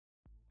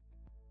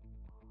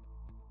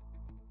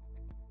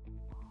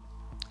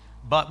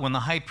But when the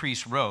high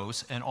priest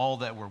rose and all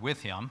that were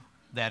with him,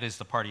 that is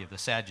the party of the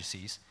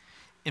Sadducees,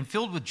 and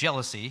filled with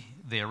jealousy,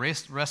 they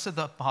arrested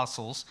the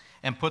apostles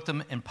and put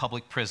them in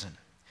public prison.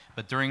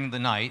 But during the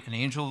night, an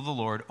angel of the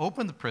Lord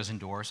opened the prison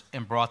doors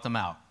and brought them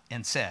out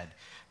and said,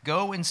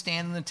 "Go and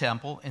stand in the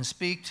temple and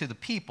speak to the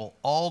people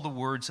all the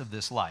words of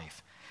this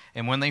life."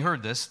 And when they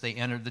heard this, they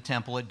entered the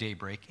temple at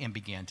daybreak and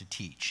began to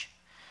teach.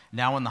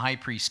 Now when the high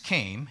priest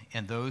came,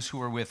 and those who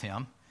were with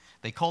him,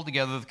 they called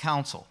together the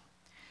council,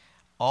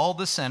 all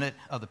the senate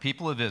of the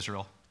people of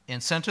Israel,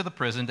 and sent to the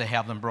prison to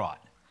have them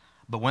brought.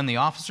 But when the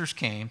officers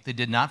came, they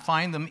did not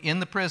find them in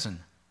the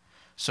prison.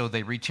 So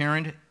they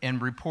returned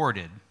and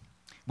reported,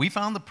 "We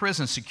found the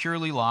prison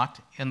securely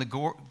locked and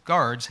the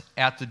guards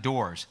at the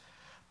doors.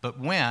 But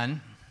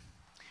when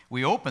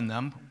we opened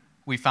them,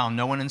 we found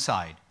no one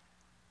inside."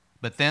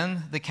 But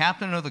then the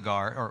captain of the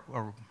guard,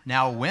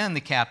 when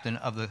the captain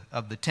of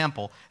the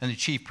temple and the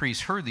chief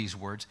priests heard these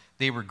words,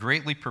 they were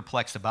greatly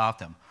perplexed about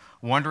them,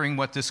 wondering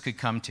what this could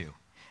come to.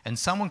 And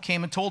someone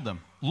came and told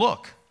them,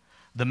 "Look,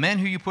 the men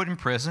who you put in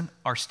prison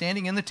are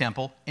standing in the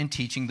temple and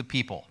teaching the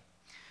people."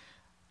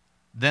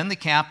 Then the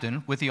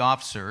captain with the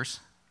officers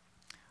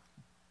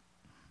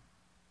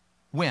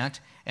went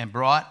and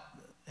brought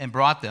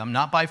them,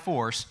 not by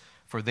force,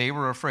 for they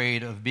were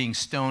afraid of being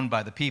stoned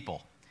by the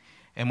people.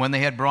 And when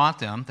they had brought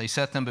them, they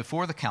set them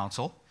before the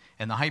council,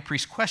 and the high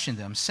priest questioned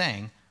them,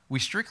 saying, "We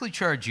strictly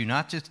charge you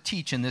not to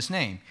teach in this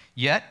name,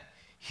 yet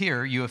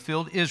here you have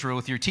filled Israel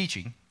with your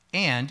teaching,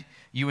 and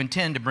you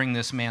intend to bring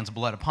this man's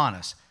blood upon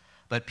us."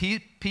 But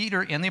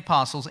Peter and the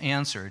apostles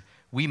answered,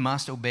 "We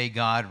must obey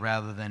God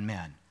rather than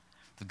men.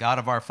 The God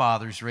of our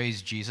fathers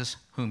raised Jesus,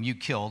 whom you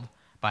killed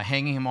by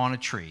hanging him on a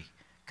tree.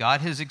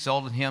 God has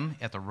exalted him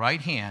at the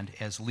right hand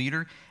as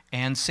leader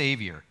and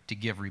Savior to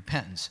give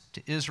repentance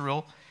to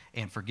Israel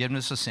and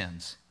forgiveness of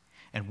sins.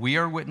 And we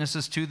are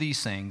witnesses to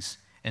these things,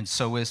 and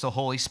so is the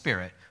Holy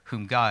Spirit,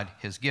 whom God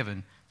has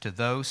given to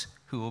those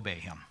who obey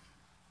him."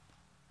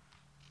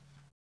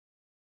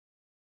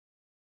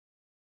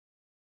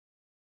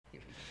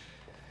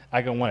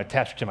 I got one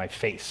attached to my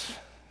face,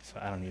 so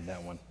I don't need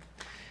that one.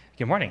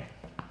 Good morning.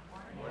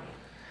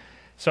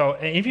 So,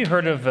 have you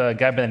heard of a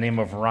guy by the name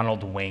of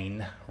Ronald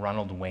Wayne?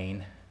 Ronald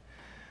Wayne,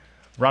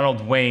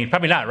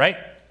 probably not, right?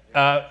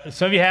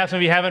 Some of you have, some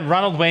of you haven't.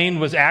 Ronald Wayne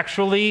was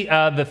actually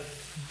the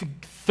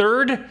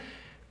third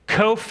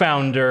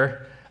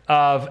co-founder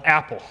of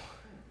Apple,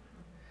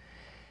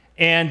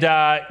 and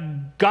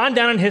gone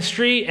down in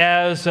history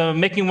as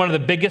making one of the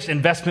biggest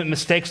investment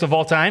mistakes of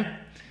all time.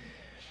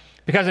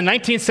 Because in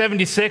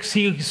 1976,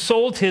 he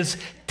sold his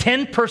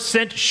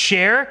 10%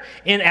 share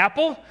in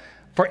Apple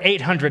for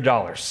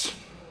 $800.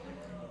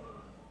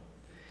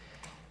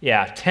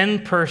 Yeah,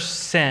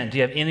 10%. Do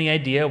you have any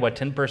idea what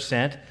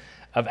 10%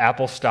 of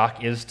Apple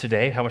stock is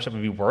today? How much that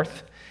would be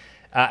worth?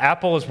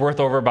 Apple is worth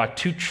over about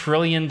 $2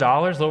 trillion,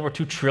 a little over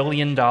 $2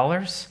 trillion.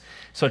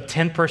 So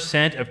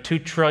 10% of $2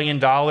 trillion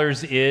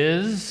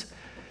is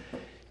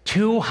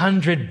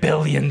 $200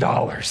 billion.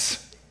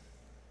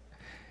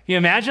 Can you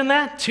imagine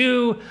that?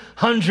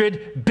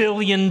 $200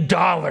 billion.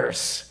 Kind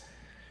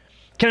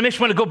of makes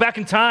you want to go back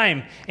in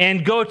time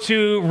and go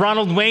to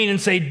Ronald Wayne and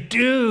say,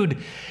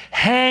 "Dude,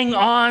 hang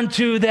on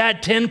to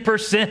that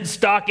 10%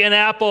 stock in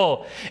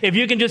Apple. If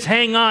you can just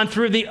hang on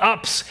through the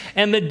ups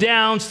and the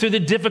downs, through the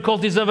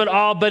difficulties of it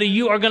all, buddy,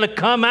 you are going to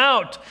come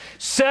out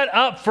set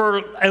up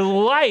for a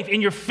life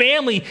in your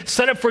family,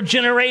 set up for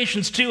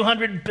generations,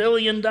 $200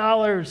 billion.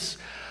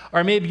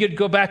 Or maybe you'd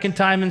go back in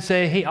time and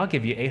say, "Hey, I'll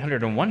give you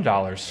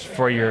 $801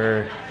 for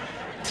your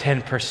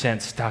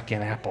 10% stock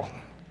in Apple."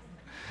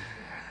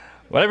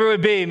 Whatever it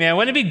would be, man,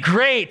 wouldn't it be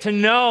great to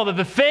know that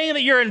the thing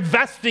that you're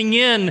investing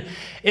in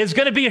is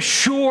going to be a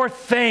sure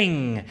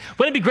thing?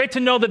 Wouldn't it be great to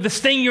know that this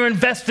thing you're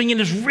investing in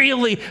is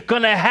really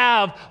going to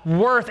have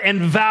worth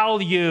and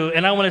value?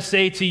 And I want to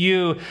say to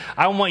you,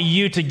 I want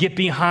you to get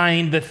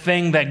behind the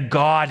thing that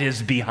God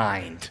is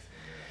behind.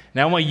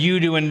 And I want you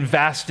to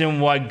invest in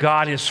what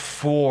God is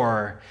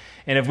for.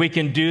 And if we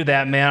can do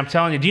that, man, I'm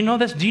telling you, do you know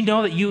this? Do you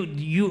know that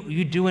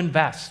you do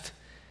invest?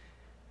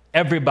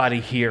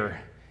 Everybody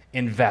here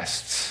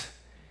invests.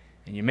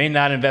 And you may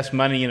not invest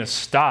money in a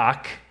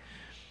stock,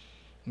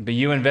 but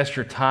you invest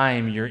your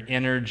time, your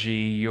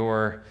energy,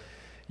 your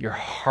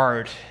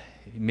heart,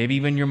 maybe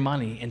even your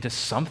money into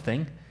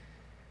something.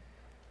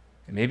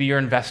 And maybe you're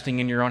investing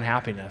in your own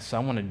happiness. I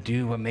want to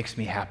do what makes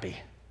me happy.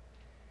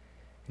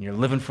 And you're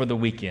living for the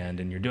weekend,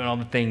 and you're doing all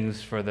the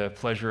things for the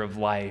pleasure of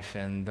life,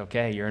 and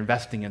okay, you're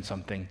investing in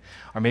something.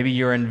 Or maybe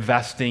you're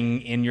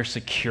investing in your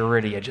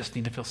security. I just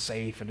need to feel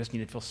safe.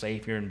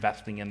 You're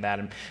investing in that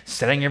and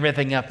setting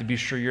everything up to be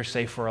sure you're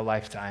safe for a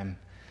lifetime.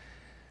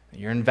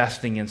 You're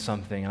investing in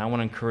something, and I want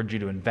to encourage you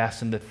to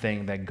invest in the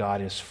thing that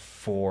God is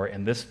for.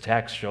 And this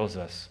text shows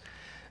us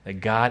that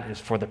God is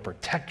for the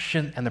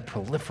protection and the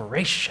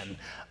proliferation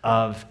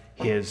of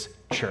his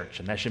church.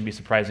 And that shouldn't be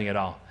surprising at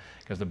all.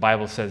 Because the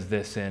Bible says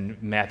this in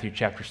Matthew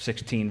chapter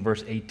 16,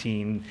 verse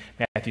 18.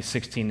 Matthew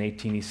 16,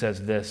 18, he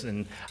says this,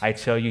 "And I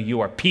tell you, you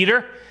are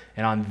Peter,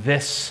 and on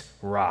this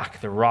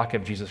rock, the rock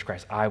of Jesus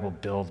Christ, I will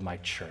build my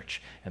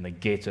church, and the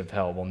gates of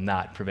hell will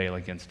not prevail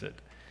against it.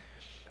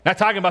 Not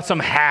talking about some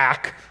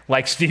hack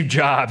like Steve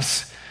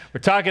Jobs.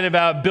 We're talking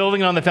about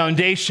building on the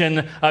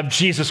foundation of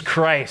Jesus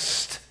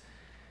Christ.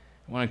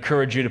 I want to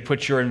encourage you to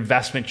put your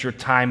investment, your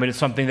time into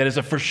something that is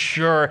a for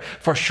sure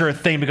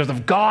thing, because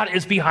if God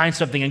is behind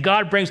something and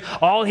God brings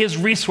all his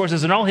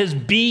resources and all his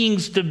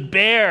beings to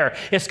bear,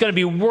 it's going to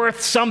be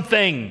worth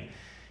something,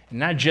 and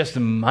not just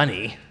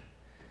money.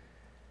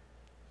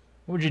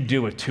 What would you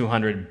do with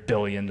 $200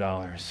 billion?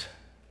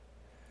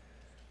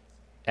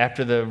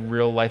 After the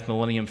real-life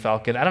Millennium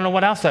Falcon, I don't know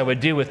what else I would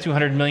do with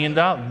 $200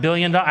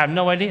 billion. I have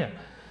no idea.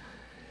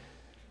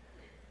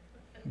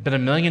 But a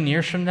million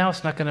years from now,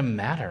 it's not going to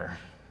matter.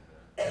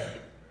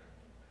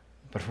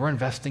 But if we're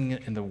investing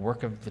in the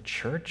work of the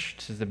church,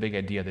 this is the big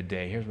idea of the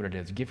day. Here's what it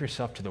is. Give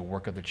yourself to the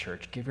work of the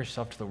church. Give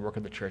yourself to the work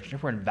of the church. And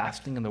if we're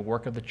investing in the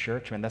work of the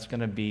church, man, that's going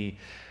to be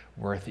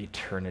worth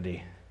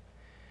eternity.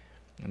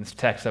 And this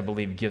text, I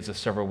believe, gives us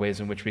several ways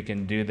in which we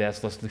can do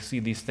this. Let's see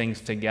these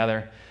things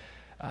together.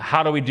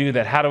 How do we do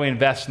that? How do we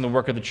invest in the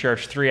work of the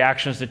church? 3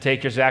 actions to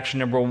take. Here's action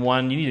number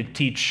 1. You need to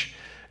teach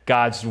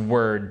God's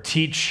word.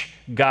 Teach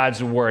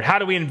God's word. How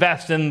do we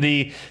invest to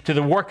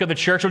the work of the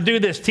church? We'll do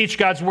this, teach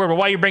God's word. Well,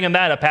 why are you bringing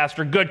that up,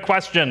 Pastor? Good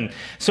question.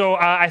 So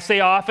I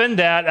say often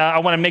that I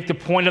want to make the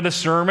point of the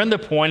sermon, the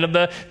point of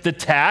the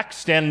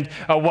text, and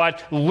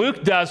what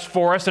Luke does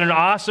for us in an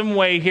awesome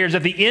way here is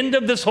at the end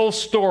of this whole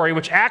story,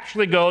 which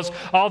actually goes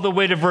all the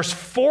way to verse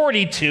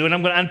 42, and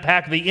I'm going to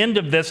unpack the end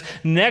of this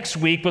next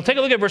week. We'll take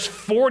a look at verse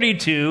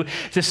 42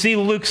 to see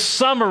Luke's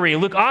summary.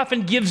 Luke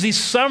often gives these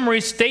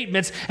summary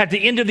statements at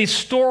the end of these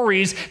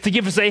stories to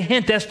give us a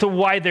hint as to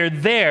why they're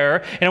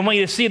there. And I want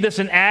you to see this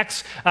in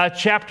Acts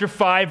chapter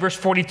 5, verse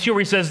 42, where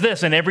he says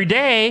this, "And every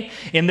day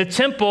in the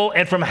temple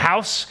and from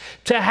house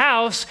to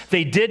house,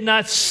 they did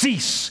not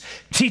cease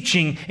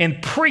teaching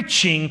and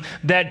preaching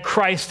that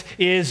Christ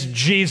is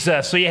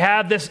Jesus." So you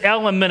have this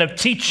element of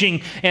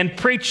teaching and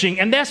preaching,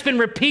 and that's been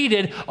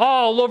repeated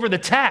all over the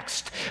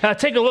text.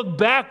 Take a look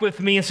back with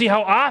me and see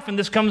how often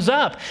this comes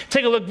up.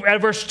 Take a look at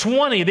verse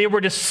 20. They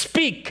were to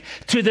speak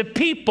to the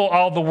people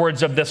all the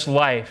words of this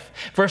life.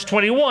 Verse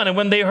 21, "And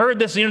when they heard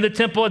this, they entered the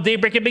temple at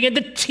daybreak and began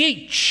to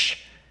teach."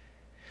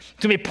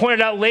 To be pointed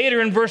out later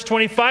in verse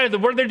 25, that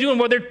what they're doing?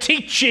 Well, they're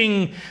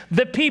teaching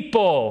the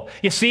people.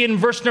 You see in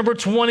verse number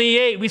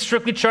 28, we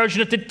strictly charge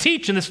you not to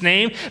teach in this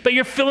name, but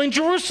you're filling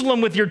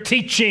Jerusalem with your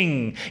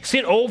teaching. You see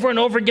it over and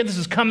over again. This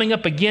is coming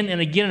up again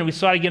and again, and we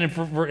saw it again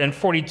in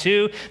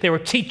 42. They were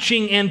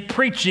teaching and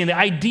preaching. The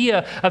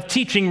idea of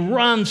teaching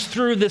runs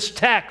through this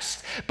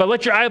text. But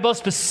let your eyeballs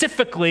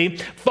specifically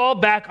fall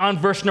back on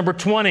verse number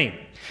 20.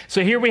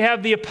 So here we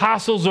have the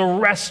apostles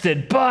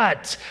arrested,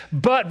 but,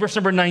 verse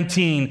number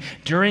 19,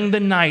 "During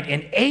the night,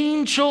 an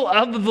angel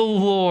of the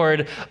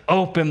Lord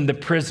opened the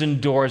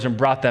prison doors and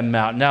brought them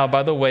out." Now,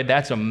 by the way,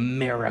 that's a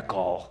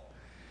miracle.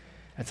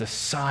 That's a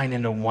sign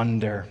and a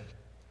wonder.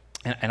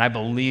 And I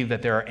believe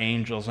that there are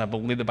angels, and I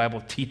believe the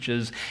Bible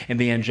teaches in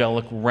the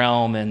angelic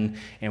realm, and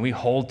we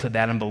hold to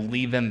that and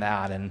believe in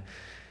that. And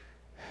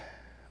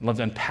I'd love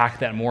to unpack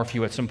that more for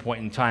you at some point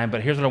in time,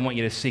 but here's what I want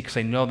you to see, because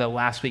I know that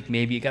last week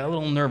maybe you got a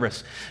little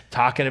nervous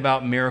talking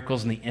about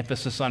miracles and the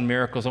emphasis on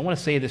miracles. I want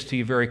to say this to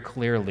you very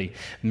clearly.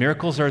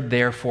 Miracles are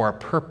there for a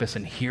purpose,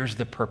 and here's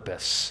the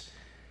purpose.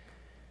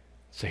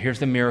 So here's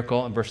the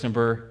miracle in verse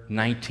number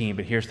 19,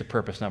 but here's the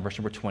purpose now, verse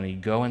number 20.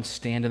 "Go and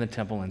stand in the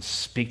temple and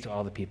speak to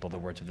all the people the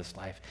words of this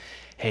life."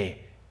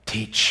 Hey,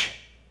 teach.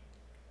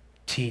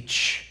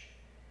 Teach.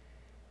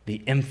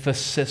 The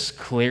emphasis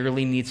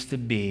clearly needs to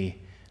be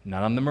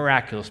not on the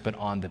miraculous, but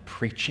on the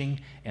preaching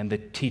and the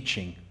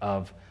teaching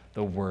of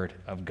the Word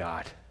of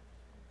God.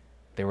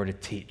 They were to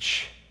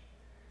teach.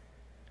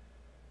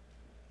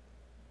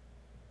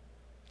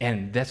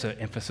 And that's an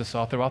emphasis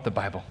all throughout the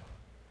Bible.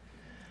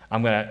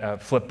 I'm going to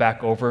flip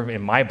back over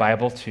in my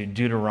Bible to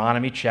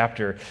Deuteronomy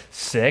chapter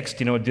 6.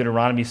 Do you know what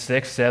Deuteronomy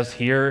 6 says?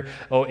 "Hear,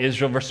 O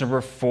Israel," verse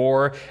number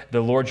 4,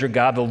 "the Lord your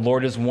God, the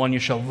Lord is one. You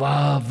shall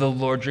love the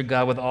Lord your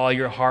God with all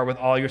your heart, with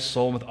all your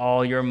soul, with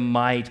all your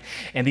might.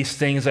 And these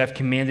things I have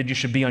commanded you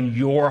should be on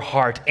your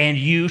heart, and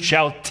you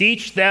shall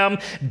teach them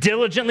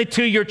diligently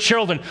to your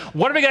children."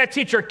 What are we going to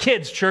teach our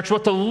kids, church?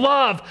 What? To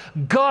love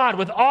God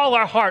with all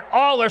our heart,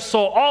 all our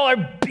soul, all our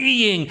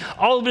being.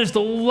 All of it is to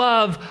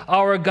love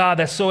our God.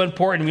 That's so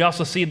important. We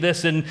also see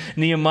this in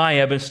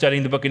Nehemiah. I've been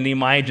studying the book of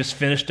Nehemiah, just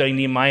finished studying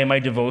Nehemiah in my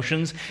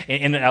devotions.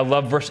 And I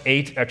love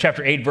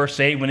chapter 8, verse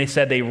 8, when they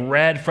said they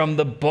read from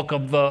the book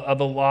of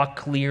the law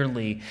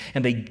clearly,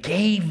 and they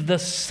gave the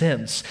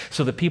sense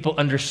so the people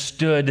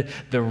understood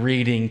the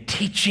reading,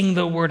 teaching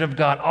the word of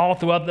God all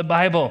throughout the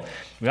Bible.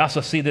 We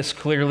also see this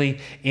clearly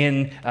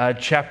in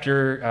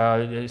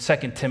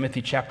 2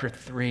 Timothy chapter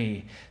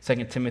 3.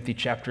 2 Timothy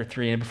chapter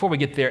 3. And before we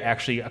get there,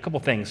 actually, a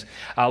couple things.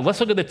 Let's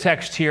look at the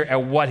text here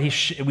at what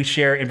we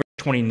share in verse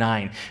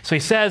 29. So he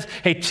says,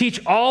 hey,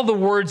 teach all the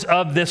words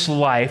of this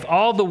life,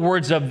 all the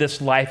words of this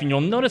life. And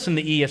you'll notice in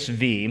the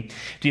ESV,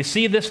 do you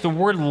see this? The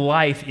word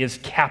life is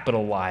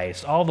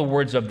capitalized, all the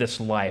words of this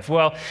life.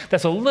 Well,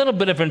 that's a little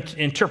bit of an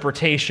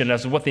interpretation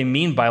as to what they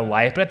mean by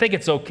life, but I think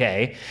it's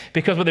okay,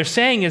 because what they're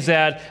saying is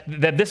that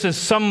this is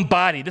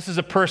somebody, this is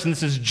a person,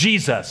 this is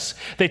Jesus.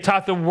 They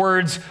taught the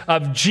words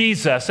of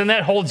Jesus, and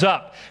that holds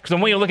up. Because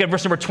when you look at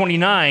verse number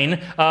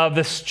 29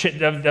 of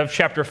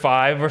chapter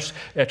 5,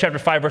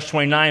 verse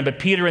 29, but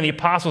Peter and the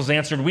apostles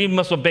answered, we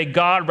must obey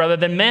God rather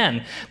than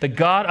men. The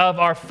God of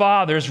our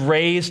fathers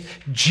raised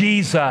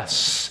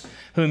Jesus,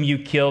 whom you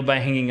killed by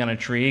hanging on a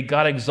tree.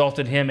 God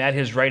exalted him at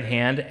his right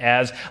hand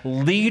as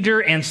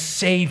leader and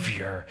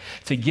savior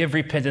to give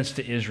repentance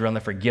to Israel and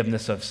the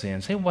forgiveness of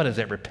sins. Hey, what is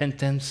that?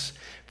 Repentance,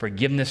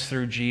 forgiveness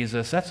through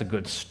Jesus. That's a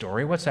good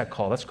story. What's that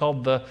called? That's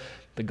called the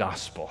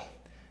gospel.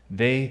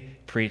 They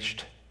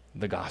preached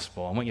the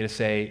gospel. I want you to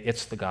say,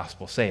 it's the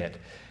gospel. Say it.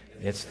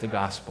 It's the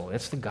gospel.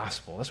 It's the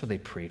gospel. That's what they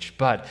preached.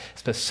 But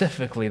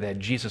specifically that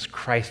Jesus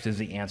Christ is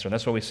the answer. And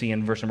that's what we see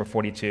in verse number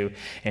 42.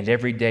 And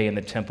every day in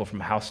the temple from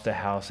house to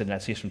house, and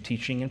that cease from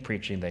teaching and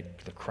preaching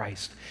that the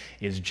Christ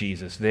is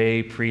Jesus.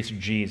 They preach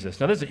Jesus.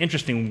 Now there's an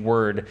interesting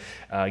word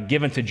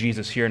given to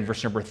Jesus here in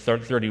verse number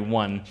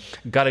 31.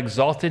 God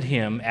exalted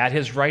him at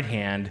his right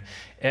hand.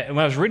 When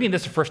I was reading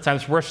this the first time,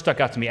 this word stuck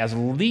out to me as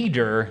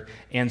leader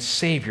and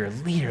savior.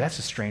 Leader, that's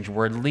a strange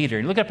word, leader.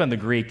 You look up in the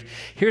Greek,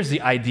 here's the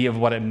idea of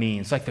what it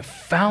means. Like the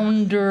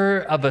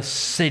founder of a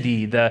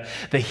city, the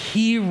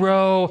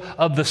hero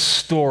of the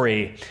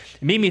story.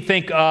 It made me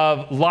think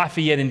of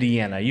Lafayette,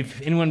 Indiana.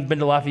 Anyone been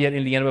to Lafayette,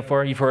 Indiana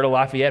before? You've heard of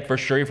Lafayette? For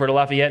sure you've heard of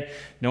Lafayette?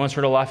 No one's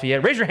heard of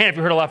Lafayette? Raise your hand if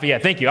you've heard of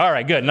Lafayette. Thank you. All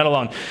right, good. Not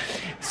alone.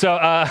 So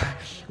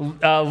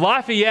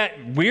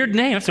Lafayette, weird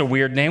name. That's a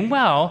weird name.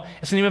 Well,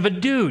 it's the name of a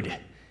dude.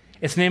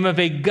 It's the name of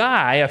a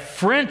guy, a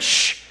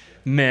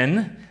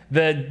Frenchman,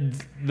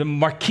 the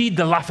Marquis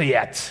de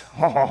Lafayette.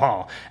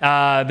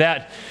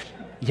 That,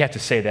 you have to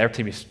say that every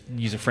time you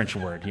use a French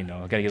word, I've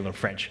got to get a little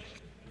French.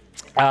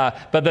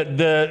 But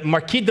the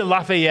Marquis de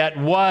Lafayette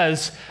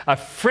was a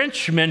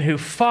Frenchman who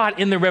fought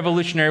in the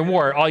Revolutionary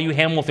War. All you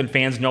Hamilton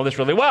fans know this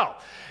really well.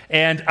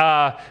 And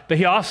but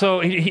he also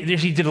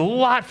he did a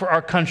lot for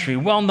our country.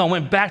 Well known,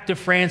 went back to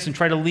France and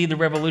tried to lead the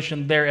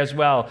revolution there as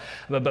well.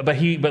 But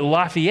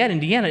Lafayette,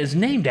 Indiana, is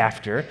named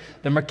after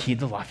the Marquis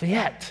de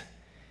Lafayette,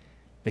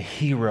 the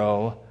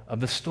hero of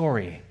the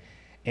story.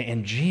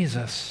 And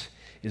Jesus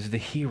is the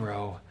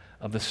hero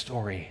of the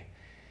story.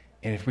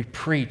 And if we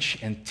preach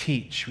and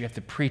teach, we have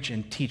to preach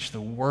and teach the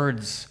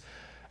words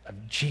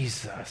of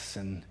Jesus.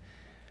 And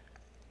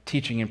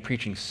teaching and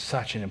preaching,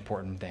 such an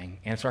important thing.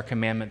 And it's our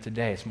commandment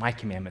today. It's my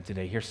commandment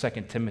today. Here's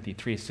 2 Timothy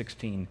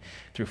 3:16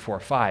 through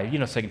 4:5. You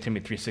know 2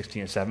 Timothy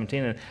 3:16 and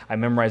 17. And I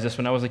memorized this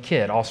when I was a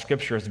kid. All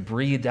scripture is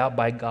breathed out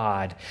by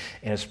God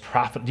and is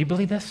profitable. Do you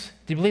believe this?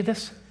 Do you believe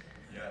this?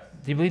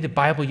 Do you believe the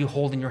Bible you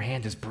hold in your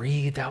hand is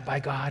breathed out by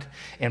God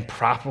and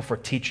profitable for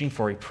teaching,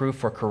 for reproof,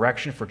 for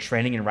correction, for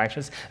training in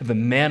righteousness? The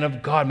man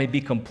of God may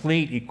be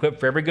complete, equipped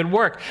for every good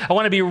work. I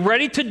want to be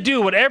ready to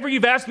do whatever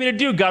you've asked me to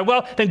do, God.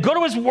 Well, then go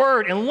to his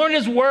word and learn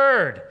his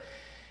word.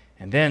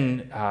 And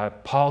then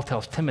Paul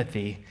tells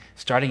Timothy,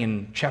 starting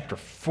in chapter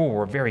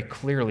 4, very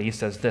clearly, he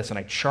says this, and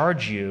I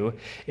charge you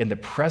in the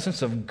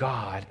presence of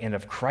God and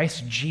of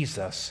Christ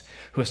Jesus,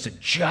 who is to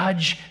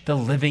judge the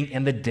living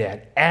and the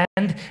dead,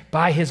 and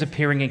by his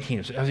appearing in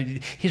kingdom. So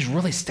he's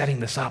really setting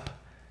this up.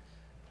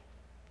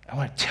 I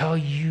want to tell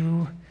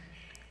you,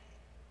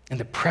 in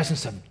the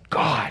presence of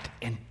God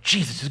and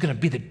Jesus, who's going to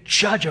be the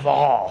judge of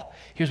all,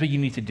 here's what you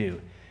need to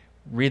do.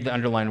 Read the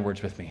underlined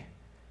words with me.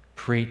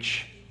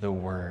 Preach the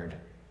word.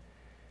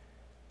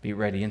 Be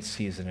ready in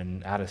season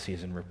and out of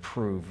season,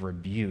 reprove,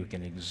 rebuke,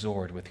 and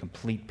exhort with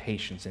complete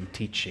patience and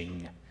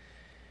teaching.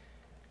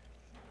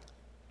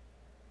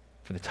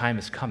 For the time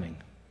is coming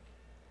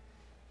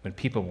when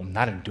people will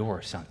not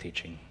endure sound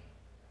teaching,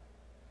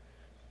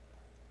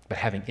 but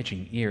having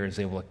itching ears,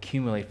 they will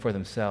accumulate for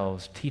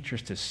themselves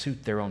teachers to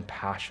suit their own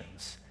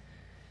passions,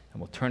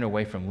 and will turn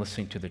away from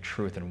listening to the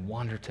truth and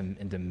wander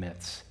into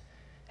myths.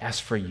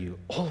 As for you,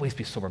 always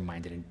be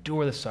sober-minded,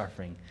 endure the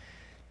suffering,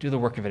 do the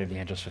work of an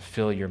evangelist,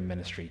 fulfill your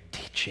ministry,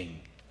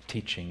 teaching.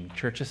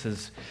 Church, this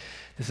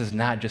is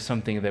not just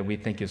something that we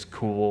think is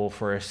cool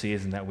for a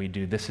season that we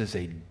do. This is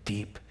a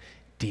deep,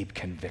 deep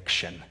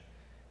conviction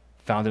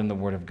founded in the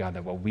Word of God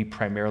that what we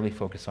primarily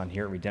focus on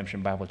here at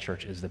Redemption Bible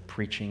Church is the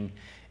preaching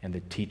and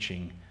the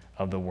teaching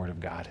of the Word of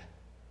God.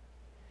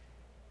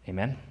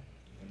 Amen?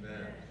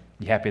 Amen.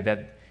 You happy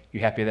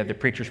that the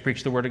preachers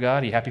preach the Word of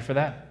God? Are you happy for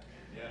that?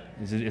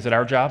 Yeah. Is it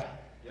our job?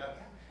 Yeah.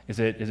 Is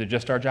it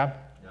just our job?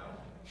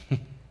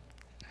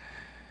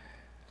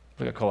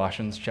 Look at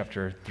Colossians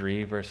chapter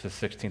 3, verses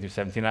 16 through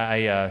 17.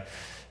 I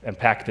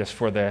unpacked this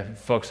for the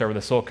folks over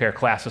the soul care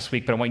class this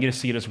week, but I want you to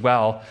see it as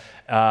well.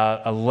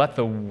 Let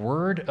the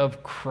word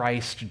of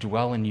Christ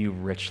dwell in you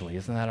richly.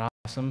 Isn't that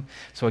awesome?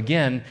 So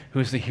again,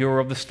 who's the hero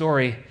of the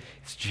story?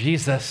 It's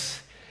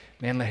Jesus.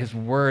 Man, let his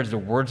words, the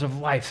words of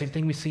life, same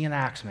thing we see in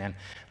Acts, man.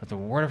 Let the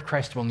word of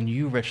Christ dwell in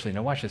you richly.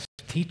 Now watch this.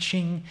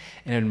 teaching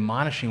and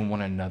admonishing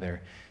one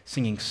another,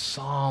 singing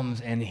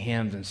psalms and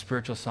hymns and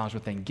spiritual songs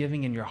with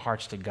thanksgiving in your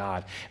hearts to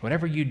God.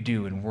 Whatever you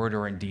do in word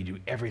or in deed, do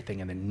everything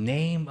in the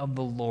name of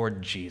the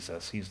Lord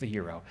Jesus. He's the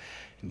hero.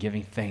 And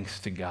giving thanks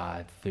to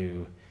God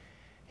through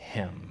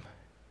him.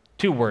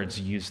 2 words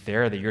used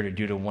there that you're to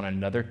do to one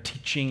another,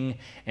 teaching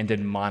and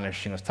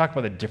admonishing. Let's talk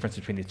about the difference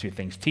between these 2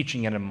 things,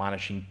 teaching and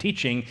admonishing.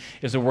 Teaching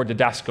is the word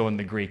didasko in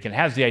the Greek, and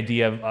has the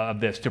idea of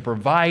this, to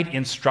provide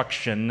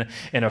instruction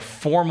in a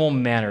formal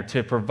manner,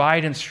 So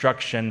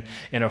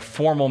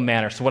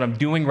what I'm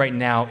doing right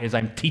now is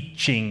I'm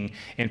teaching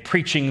and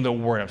preaching the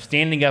word. I'm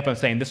standing up and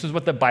saying, this is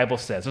what the Bible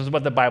says. This is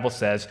what the Bible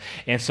says.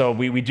 And so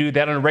we do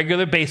that on a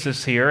regular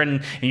basis here,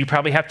 and you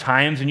probably have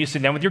times when you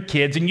sit down with your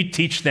kids and you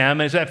teach them,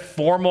 and it's that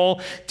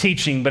formal teaching,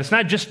 but it's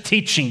not just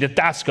teaching,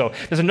 didasko.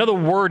 There's another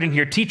word in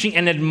here, teaching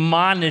and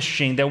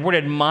admonishing. That word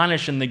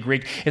admonish in the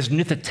Greek is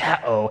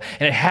nuthetao,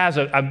 and it has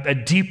a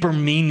deeper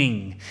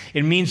meaning.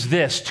 It means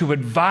this, to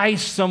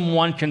advise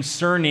someone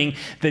concerning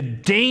the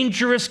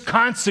dangerous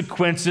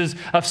consequences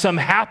of some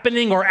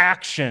happening or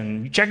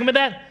action. You checking with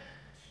that?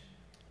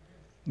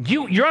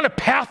 You're on a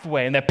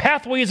pathway, and that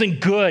pathway isn't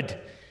good.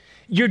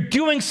 You're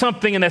doing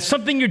something, and that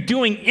something you're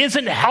doing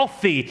isn't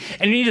healthy,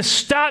 and you need to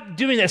stop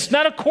doing that. It's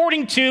not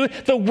according to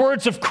the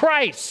words of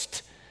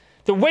Christ.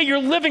 The way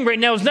you're living right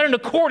now is not in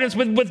accordance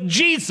with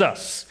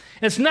Jesus.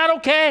 And it's not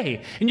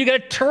okay, and you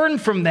got to turn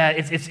from that.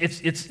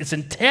 It's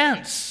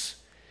intense,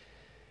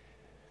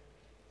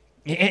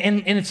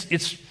 and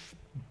it's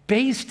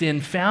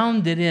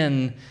founded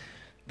in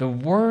the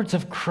words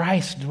of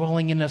Christ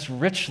dwelling in us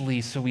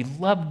richly. So we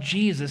love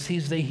Jesus.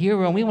 He's the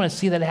hero, and we want to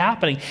see that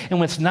happening. And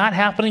when it's not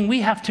happening,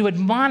 we have to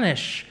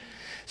admonish.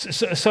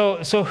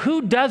 So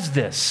who does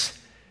this?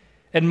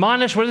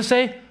 Admonish, what does it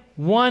say?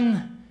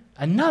 One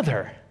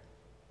another.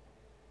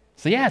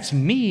 So yeah, it's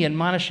me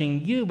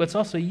admonishing you, but it's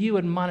also you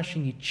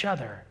admonishing each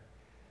other.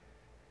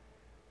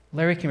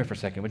 Larry, come here for a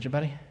second, would you,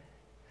 buddy?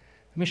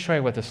 Let me show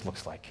you what this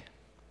looks like.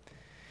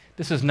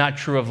 This is not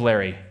true of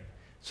Larry.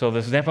 So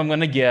this example I'm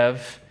going to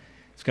give,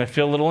 it's going to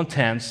feel a little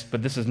intense,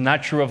 but this is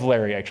not true of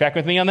Larry. Are you tracking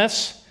with me on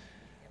this?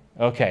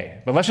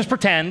 Okay, but let's just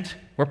pretend.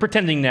 We're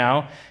pretending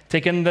now,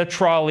 taking the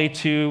trolley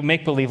to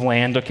make-believe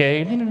land,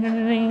 okay?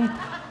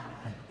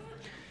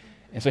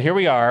 And so here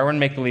we are, we're in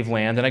make-believe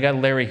land, and I got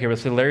Larry here.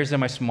 So Larry's in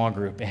my small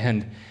group,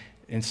 and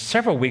in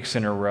several weeks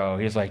in a row,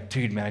 he's like,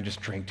 dude, man, I just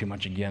drank too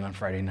much again on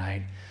Friday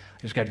night.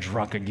 I just got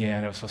drunk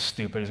again. It was so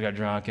stupid. I just got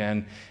drunk.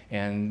 And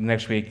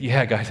next week,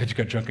 yeah, guys, I just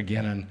got drunk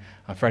again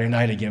on Friday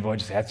night again. Boy, I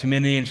just had too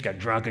many and just got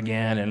drunk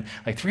again. And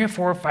like 3 or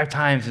 4 or 5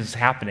 times this is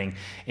happening.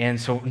 And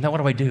so now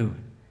what do?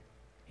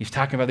 He's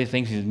talking about these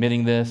things. He's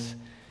admitting this.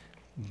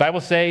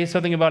 Bible says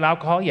something about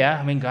alcohol. Yeah,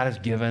 I mean, God has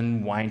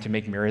given wine to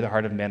make merry the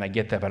heart of men. I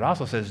get that. But it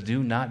also says,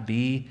 do not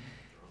be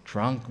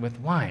drunk with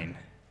wine.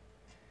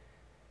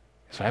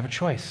 So I have a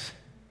choice.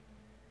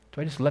 Do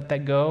I just let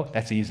that go?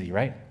 That's easy,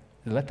 right?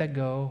 Let that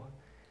go.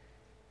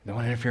 Don't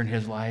want to interfere in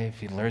his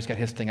life. Larry's got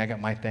his thing, I got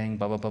my thing,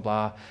 blah, blah, blah,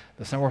 blah.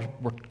 That's not what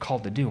we're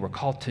called to do. We're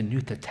called to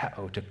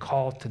nuthetao, to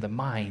call to the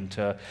mind,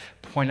 to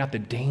point out the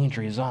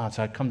danger he's on.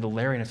 So I'd come to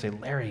Larry and I'd say,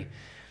 Larry,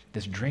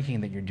 this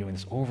drinking that you're doing,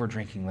 this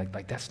over-drinking,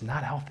 like that's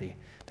not healthy.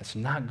 That's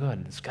not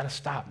good. It's got to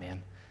stop,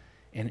 man.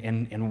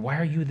 And why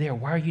are you there?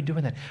 Why are you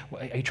doing that?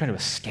 Are you trying to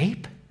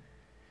escape?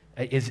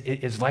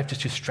 Is life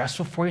just too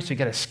stressful for you, so you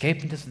got to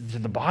escape into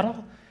the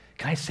bottle?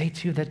 Can I say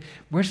to you that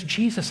where's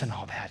Jesus in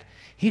all that?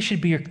 He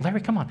should be your,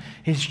 Larry, come on.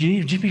 He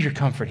should be your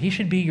comfort. He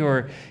should be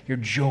your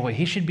joy.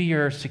 He should be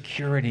your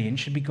security, and you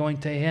should be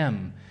going to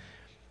him.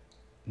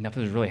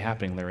 Nothing is really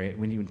happening, Larry.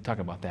 We need to talk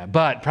about that.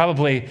 But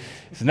probably,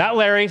 it's not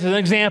Larry, it's an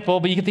example,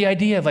 but you get the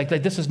idea of like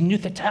this is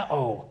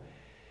nuthetao.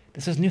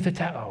 This is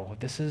nuthetao.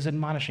 This is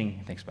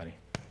admonishing. Thanks, buddy.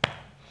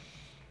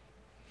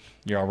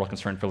 You're all real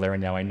concerned for Larry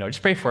now, I know.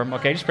 Just pray for him,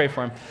 okay? Just pray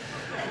for him.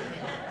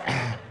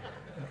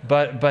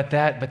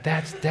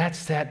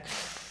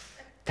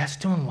 That's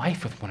doing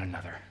life with one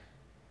another.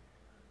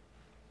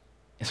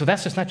 And so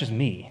that's just not just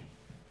me.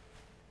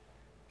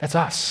 That's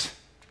us.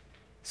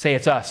 Say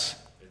it's us.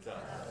 It's us.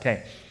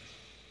 Okay.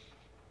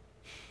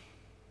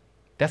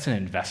 That's an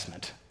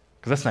investment,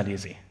 because that's not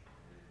easy.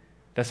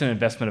 That's an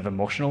investment of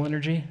emotional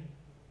energy.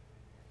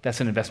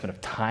 That's an investment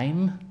of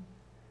time.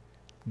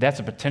 That's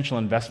a potential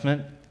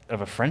investment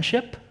of a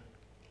friendship.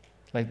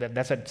 Like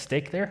that's at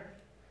stake there.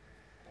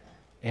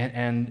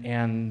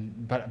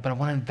 But I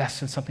want to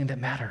invest in something that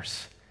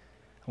matters.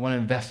 I want to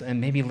invest,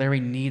 and maybe Larry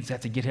needs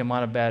that to get him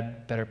on a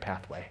better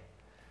pathway.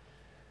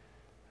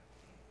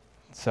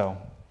 So,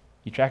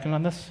 you tracking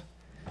on this?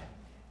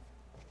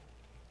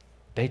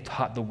 They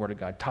taught the Word of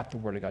God, taught the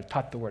Word of God,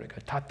 taught the Word of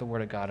God, taught the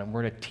Word of God, and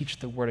we're to teach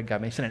the Word of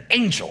God. They sent an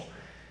angel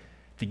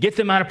to get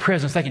them out of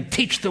prison so they can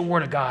teach the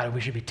Word of God. And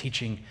we should be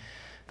teaching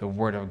the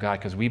Word of God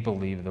because we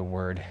believe the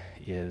Word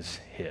is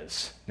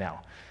His.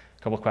 Now,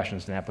 a couple of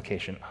questions in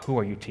application. Who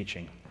are you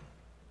teaching?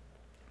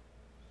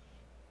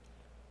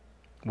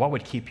 What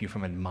would keep you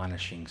from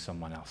admonishing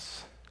someone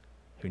else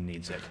who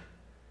needs it?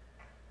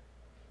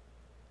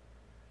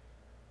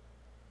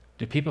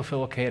 Do people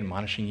feel okay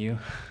admonishing you?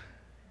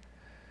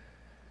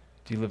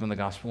 Do you live in the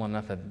gospel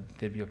enough that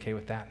they'd be okay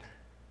with that?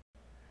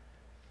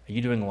 Are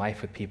you doing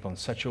life with people in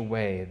such a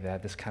way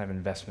that this kind of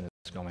investment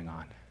is going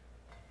on?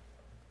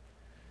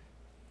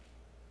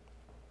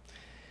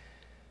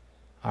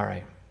 All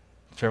right,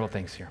 several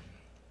things here.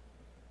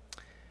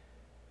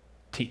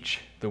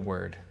 Teach the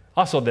word.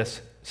 Also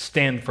this,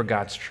 stand for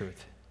God's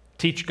truth.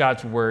 Teach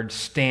God's word,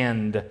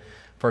 stand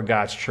for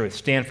God's truth.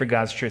 Stand for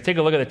God's truth. Take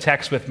a look at the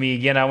text with me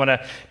again. I want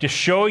to just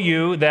show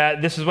you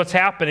that this is what's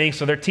happening.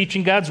 So they're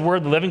teaching God's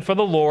word, living for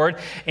the Lord.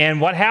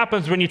 And what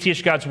happens when you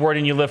teach God's word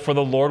and you live for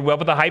the Lord? Well,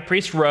 but the high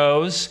priest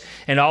rose,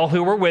 and all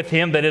who were with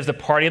him, that is the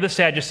party of the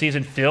Sadducees,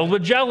 and filled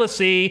with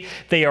jealousy,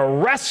 they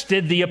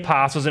arrested the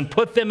apostles and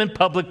put them in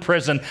public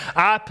prison.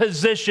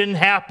 Opposition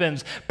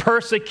happens.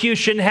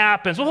 Persecution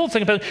happens. Well, hold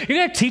on a second. You're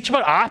going to teach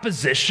about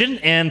opposition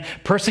and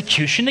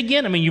persecution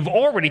again? I mean, you've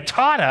already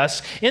taught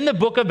us in the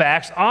book of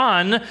Acts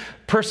on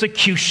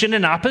persecution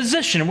and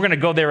opposition. We're going to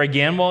go there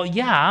again. Well,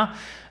 yeah,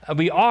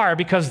 we are,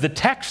 because the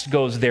text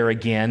goes there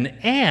again,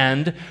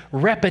 and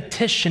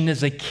repetition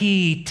is a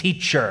key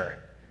teacher.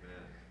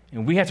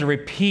 And we have to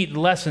repeat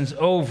lessons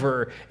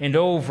over and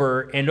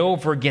over and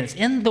over again. It's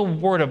in the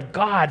Word of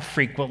God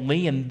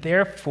frequently, and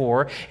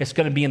therefore it's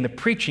going to be in the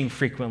preaching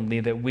frequently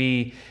that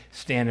we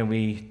stand and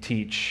we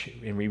teach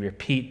and we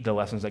repeat the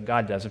lessons that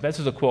God does. If this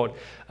is a quote,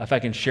 if I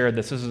can share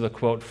this is a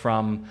quote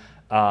from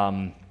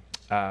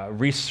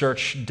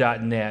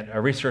research.net,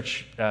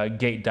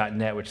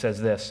 researchgate.net, which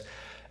says this: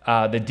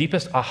 the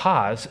deepest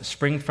ahas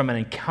spring from an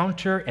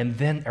encounter and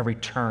then a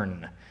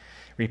return.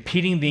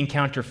 Repeating the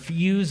encounter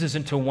fuses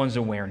into one's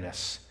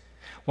awareness.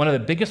 One of the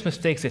biggest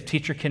mistakes a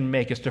teacher can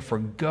make is to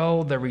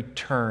forego the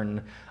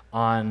return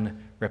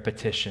on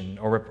repetition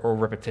or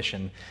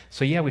repetition.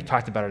 So yeah, we've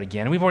talked about it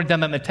again, and we've already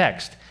done that in the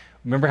text.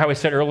 Remember how we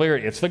said earlier,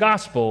 it's the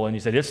gospel, and you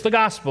said, it's the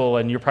gospel,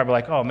 and you're probably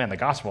like, oh man, the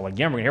gospel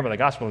again, we're going to hear about the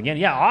gospel again.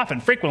 Yeah,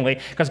 often, frequently,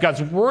 because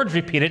God's word's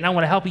repeated, and I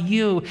want to help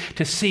you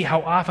to see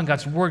how often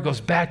God's word goes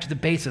back to the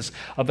basis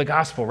of the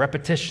gospel,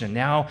 repetition,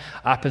 now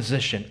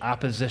opposition,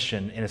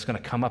 and it's going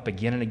to come up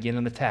again and again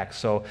in the text.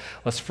 So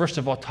let's first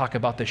of all talk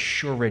about the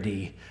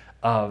surety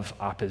of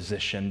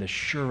opposition,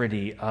 because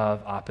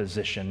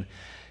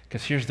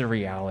here's the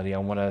reality I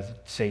want to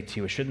say to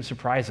you. It shouldn't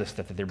surprise us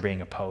that they're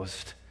being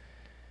opposed.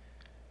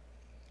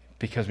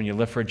 Because when you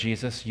live for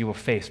Jesus, you will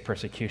face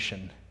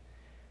persecution.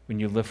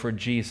 When you live for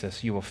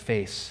Jesus, you will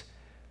face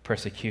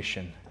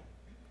persecution.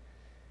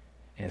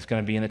 And it's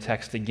going to be in the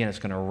text again. It's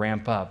going to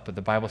ramp up. But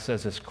the Bible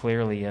says this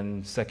clearly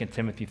in 2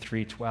 Timothy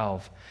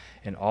 3:12.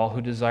 And all who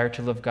desire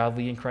to live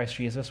godly in Christ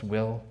Jesus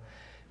will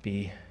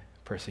be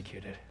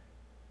persecuted.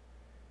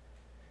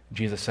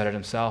 Jesus said it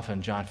himself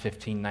in John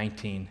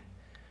 15:19.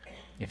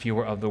 If you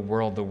were of the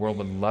world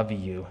would love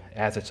you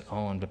as its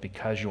own. But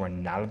because you are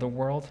not of the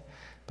world,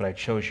 but I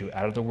chose you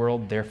out of the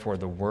world, therefore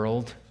the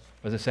world,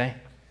 what does it say?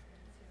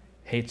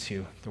 Hates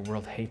you. The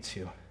world hates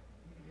you.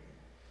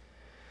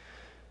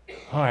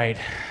 All right.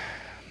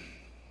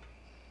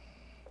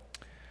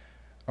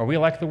 Are we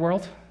like the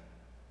world?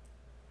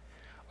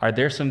 Are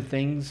there some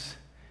things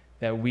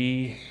that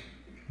we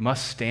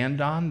must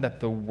stand on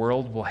that the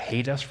world will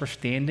hate us for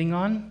standing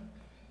on?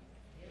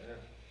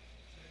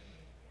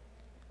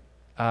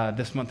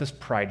 This month is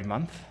Pride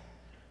Month.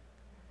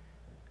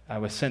 I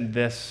was sent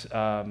this.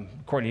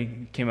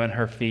 Courtney came on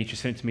her feed. She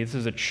sent it to me. This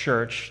is a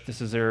church.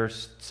 This is their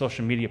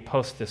social media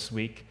post this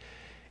week.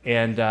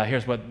 And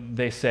here's what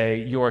they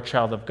say. You're a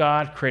child of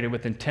God, created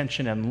with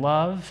intention and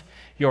love.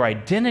 Your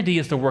identity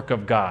is the work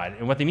of God.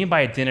 And what they mean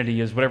by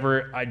identity is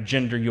whatever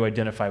gender you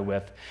identify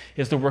with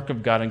is the work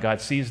of God. And God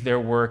sees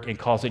their work and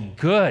calls it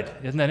good.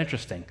 Isn't that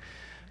interesting?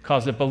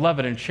 Calls it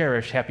beloved and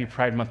cherished. Happy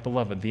Pride Month,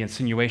 beloved. The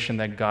insinuation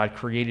that God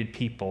created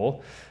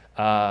people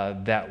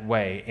that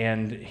way.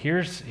 And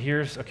here's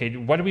okay,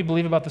 what do we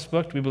believe about this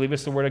book? Do we believe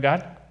it's the Word of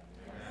God?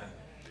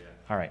 Yeah.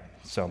 All right,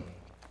 so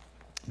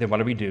then what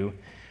do we do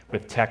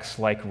with texts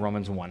like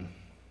Romans 1?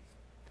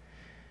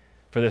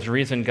 For this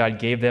reason, God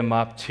gave them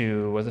up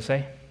to, what does it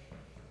say?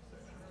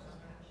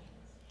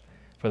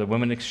 For the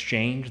women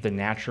exchanged the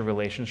natural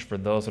relations for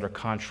those that are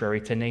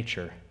contrary to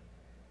nature.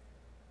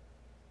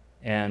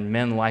 And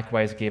men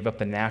likewise gave up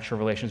the natural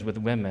relations with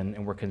women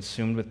and were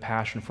consumed with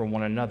passion for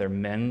one another,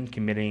 men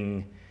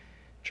committing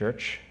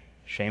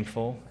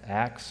shameful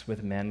acts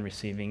with men,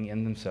 receiving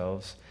in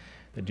themselves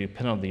the due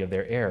penalty of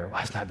their error. Well,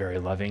 that's not very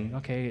loving.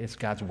 Okay, it's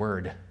God's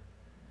word.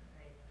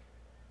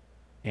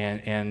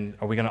 And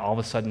are we going to all of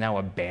a sudden now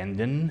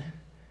abandon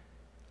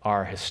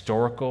our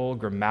historical,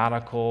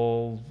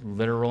 grammatical,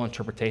 literal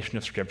interpretation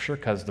of Scripture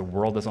because the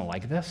world doesn't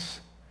like this?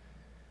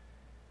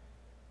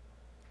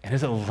 And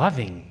is it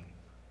loving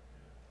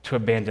to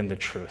abandon the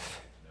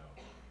truth?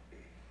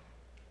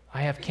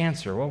 I have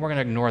cancer. Well, we're going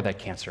to ignore that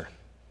cancer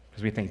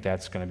because we think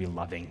that's going to be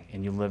loving,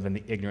 and you live in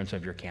the ignorance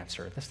of your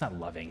cancer. That's not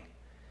loving.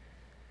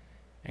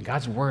 And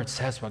God's word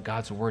says what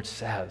God's word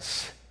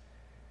says.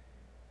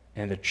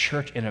 And the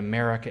church in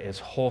America is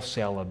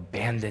wholesale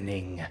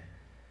abandoning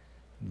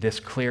this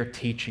clear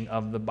teaching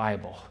of the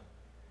Bible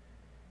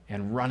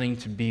and running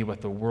to be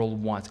what the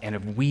world wants. And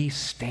if we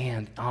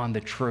stand on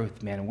the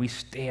truth, man, and we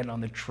stand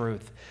on the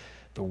truth,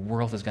 the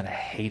world is going to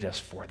hate us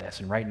for this.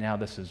 And right now,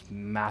 this is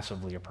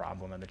massively a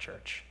problem in the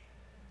church.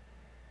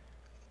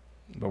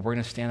 But we're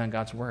going to stand on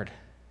God's word.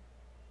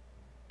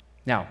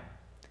 Now,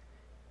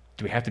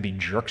 do we have to be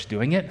jerks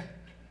doing it?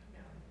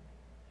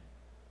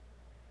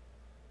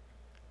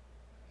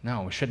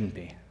 No, we shouldn't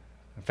be.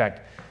 In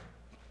fact,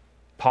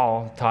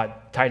 Paul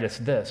taught Titus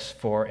this: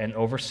 for an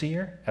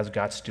overseer, as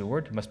God's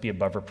steward, must be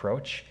above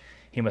reproach.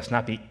 He must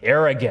not be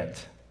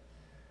arrogant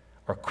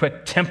or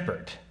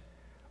quick-tempered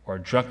or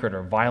drunkard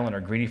or violent or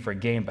greedy for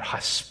gain, but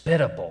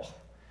hospitable,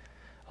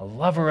 a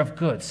lover of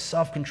good,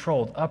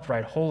 self-controlled,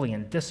 upright, holy,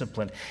 and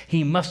disciplined.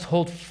 He must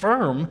hold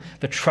firm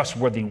the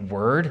trustworthy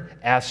word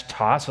as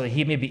taught, so that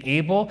he may be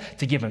able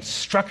to give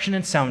instruction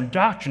in sound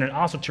doctrine and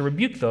also to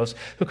rebuke those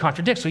who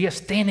contradict. So yes,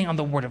 standing on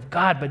the word of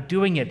God, but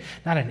doing it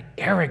not in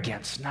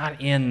arrogance, not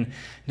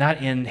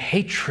in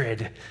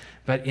hatred,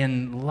 but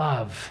in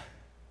love.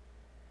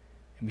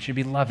 And we should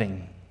be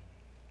loving,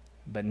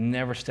 but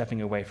never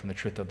stepping away from the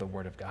truth of the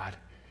word of God.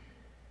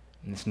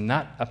 And it's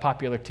not a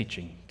popular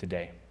teaching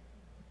today.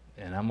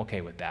 And I'm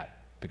okay with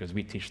that, because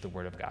we teach the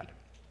Word of God.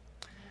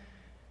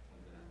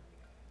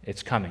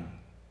 It's coming.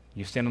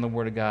 You stand on the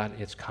Word of God,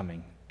 it's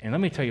coming. And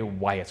let me tell you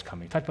why it's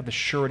coming. Talk about the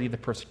surety of the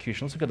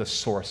persecution. Let's look at the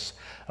source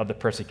of the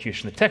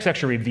persecution. The text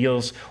actually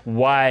reveals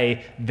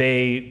why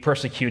they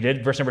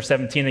persecuted. Verse number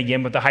 17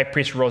 again, but the high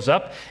priest rose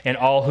up, and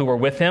all who were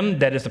with him,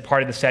 that is the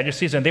party of the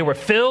Sadducees, and they were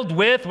filled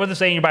with, what does it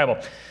say in your Bible?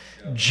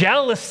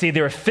 Jealousy.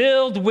 They were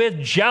filled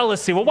with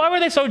jealousy. Well, why were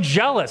they so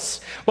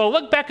jealous? Well,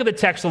 look back at the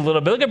text a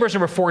little bit. Look at verse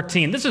number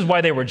 14. This is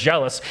why they were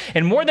jealous.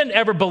 And more than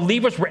ever,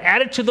 believers were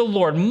added to the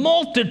Lord,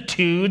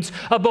 multitudes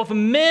of both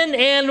men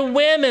and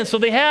women. So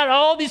they had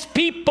all these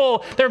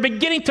people that were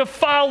beginning to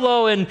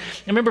follow. And I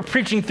remember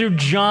preaching through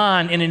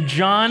John. And in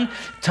John,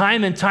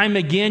 time and time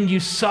again, you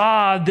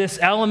saw this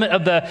element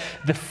of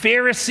the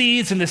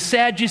Pharisees and the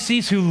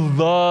Sadducees who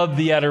loved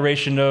the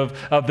adoration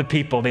of the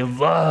people. They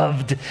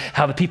loved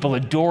how the people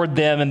adored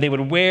them, and they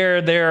would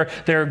wear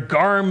their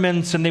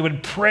garments, and they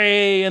would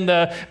pray in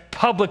the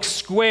public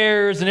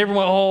squares, and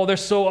everyone, oh, they're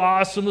so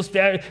awesome, those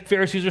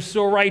Pharisees are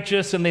so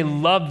righteous, and they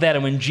loved that.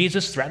 And when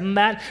Jesus threatened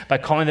that by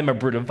calling them a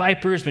brood of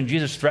vipers, when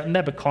Jesus threatened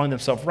that by calling them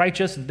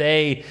self-righteous,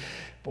 they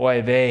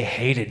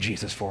hated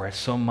Jesus for it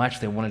so much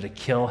they wanted to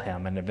kill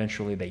him, and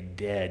eventually they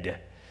did.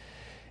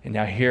 And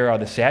now here are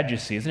the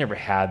Sadducees. They never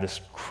had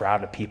this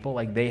crowd of people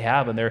like they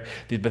have,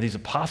 but these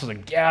apostles are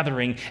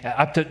gathering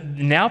up to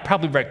now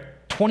probably like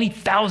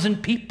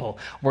 20,000 people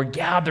were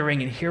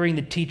gathering and hearing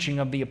the teaching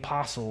of the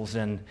apostles,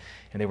 and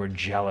they were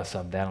jealous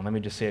of that. And let me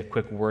just say a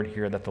quick word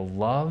here, that the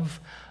love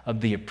of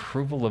the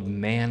approval of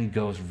man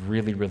goes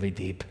really, really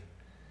deep.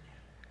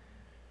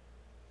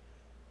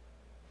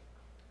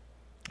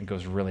 It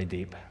goes really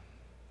deep.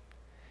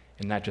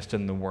 And not just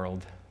in the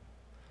world.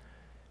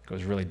 It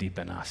goes really deep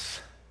in us.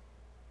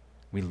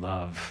 We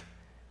love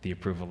the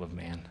approval of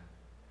man.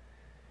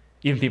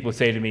 Even people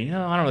say to me,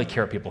 no, I don't really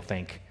care what people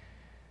think.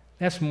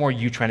 That's more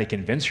you trying to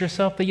convince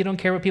yourself that you don't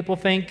care what people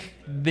think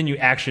than you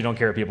actually don't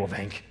care what people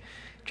think.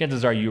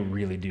 Chances are you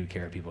really do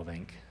care what people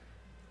think.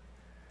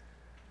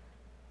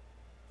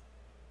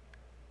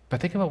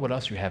 But think about what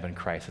else you have in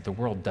Christ that the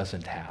world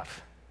doesn't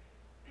have.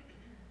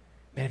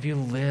 Man, if you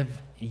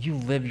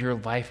live your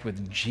life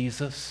with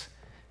Jesus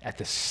at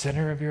the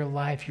center of your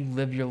life, you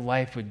live your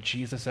life with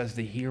Jesus as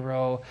the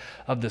hero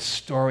of the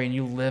story, and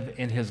you live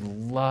in his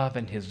love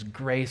and his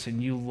grace,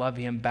 and you love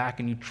him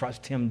back and you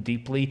trust him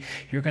deeply,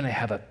 you're going to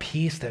have a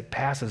peace that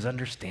passes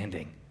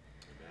understanding.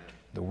 Amen.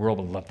 The world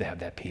would love to have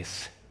that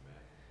peace.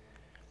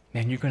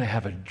 Man, you're going to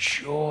have a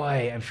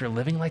joy. And if you're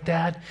living like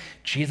that,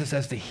 Jesus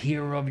as the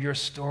hero of your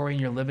story, and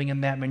you're living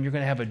in that, man, you're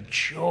going to have a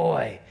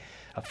joy,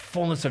 a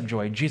fullness of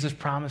joy. Jesus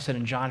promised it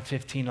in John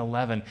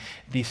 15:11.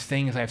 These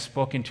things I've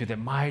spoken to, that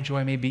my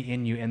joy may be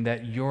in you, and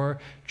that your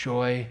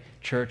joy,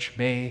 church,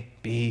 may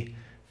be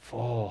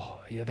full.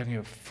 Yeah, they're going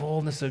to have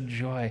fullness of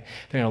joy.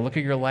 They're going to look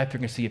at your life. They're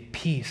going to see a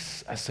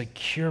peace, a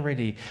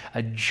security,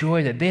 a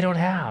joy that they don't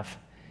have.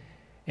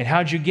 And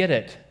how'd you get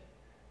it?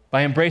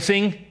 By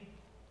embracing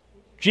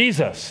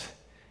Jesus.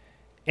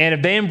 And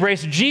if they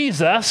embrace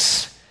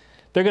Jesus,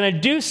 they're going to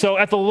do so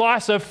at the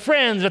loss of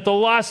friends, at the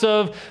loss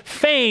of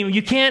fame.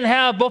 You can't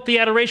have both the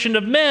adoration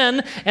of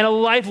men and a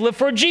life lived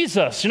for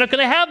Jesus. You're not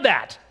going to have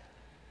that.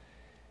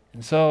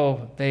 And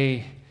so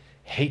they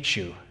hate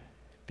you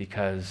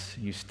because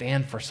you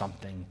stand for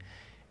something,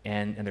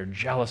 and they're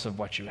jealous of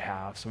what you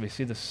have. So we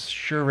see the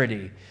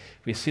surety,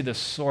 we see the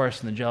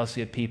source and the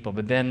jealousy of people,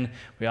 but then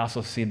we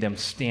also see them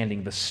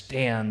standing, the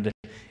stand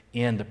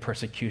in the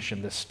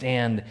persecution,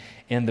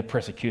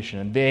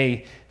 and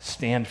they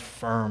stand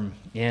firm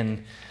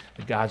in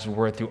God's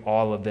word through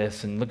all of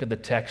this. And look at the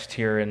text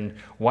here and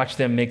watch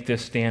them make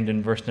this stand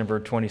in verse number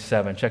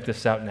 27. Check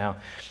this out now.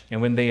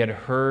 And when they had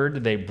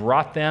heard, they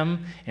brought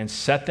them and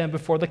set them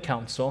before the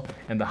council,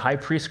 and the high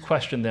priest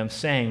questioned them,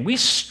 saying, we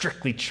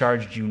strictly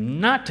charged you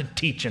not to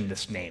teach in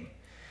this name.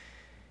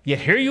 Yet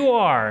here you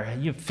are,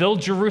 you've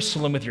filled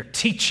Jerusalem with your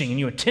teaching, and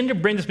you intend to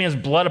bring this man's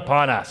blood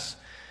upon us.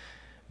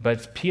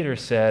 But Peter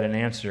said and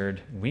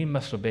answered, we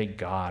must obey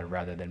God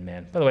rather than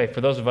men. By the way, for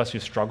those of us who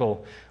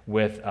struggle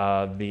with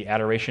the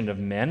adoration of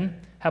men,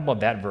 how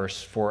about that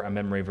verse for a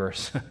memory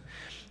verse?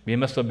 We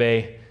must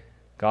obey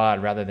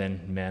God rather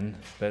than men.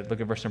 But look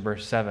at verse number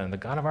 7. The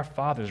God of our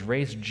fathers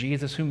raised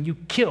Jesus, whom you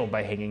killed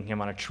by hanging him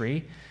on a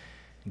tree.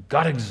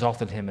 God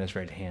exalted him in his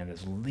right hand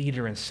as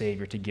leader and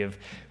savior to give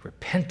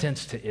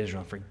repentance to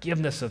Israel,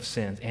 forgiveness of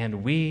sins.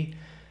 And we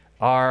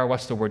are,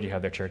 what's the word you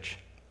have there, church?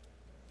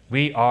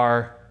 We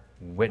are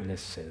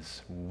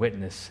witnesses,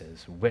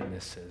 witnesses,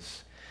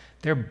 witnesses.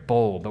 They're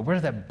bold, but where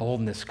does that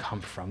boldness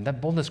come from?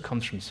 That boldness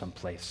comes from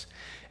someplace.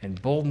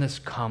 And boldness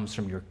comes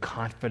from your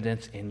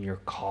confidence in your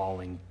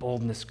calling.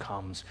 Boldness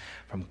comes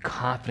from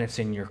confidence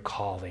in your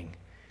calling.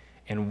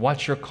 And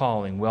what's your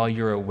calling? Well,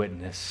 you're a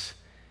witness.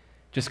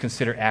 Just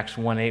consider Acts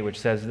 1:8, which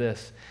says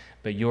this,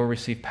 but you will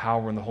receive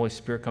power when the Holy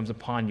Spirit comes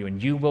upon you,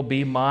 and you will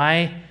be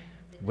my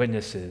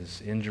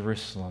witnesses in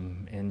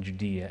Jerusalem, in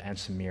Judea, and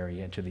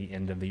Samaria, and to the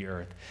end of the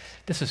earth.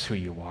 This is who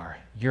you are.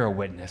 You're a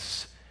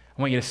witness.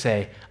 I want you to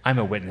say, I'm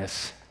a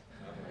witness.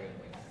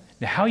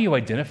 Now, how you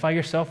identify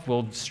yourself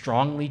will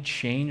strongly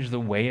change the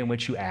way in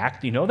which you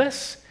act. Do you know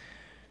this?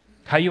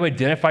 How you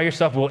identify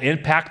yourself will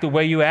impact the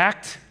way you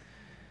act.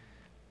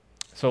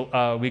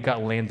 So we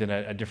got Landon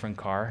a different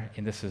car,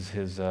 and this is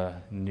his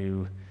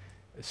new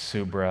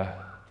Subaru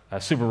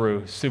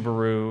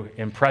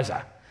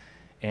Impreza.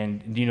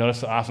 And do you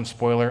notice the awesome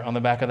spoiler on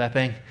the back of that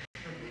thing?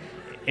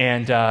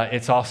 And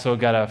it's also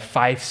got a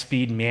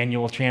 5-speed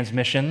manual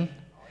transmission,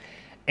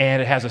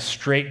 and it has a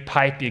straight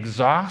pipe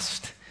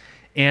exhaust.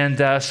 And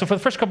so for the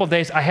first couple of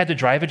days, I had to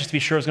drive it just to be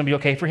sure it was going to be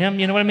okay for him.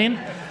 You know what I mean?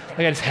 Like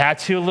I just had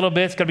to a little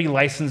bit. It's got to be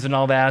licensed and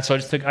all that. So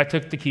I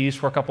took the keys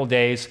for a couple of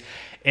days.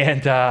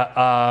 And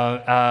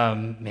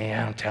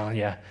man, I'm telling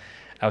you,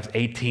 I was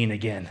 18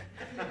 again.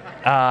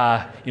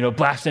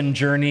 Blasting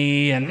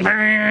Journey and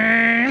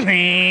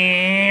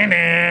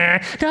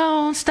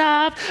don't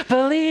stop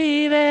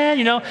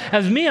believing. That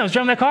was me. I was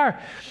driving that car.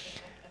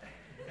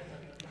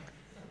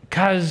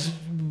 Because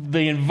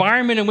the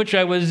environment in which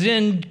I was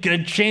in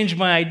could change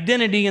my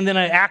identity, and then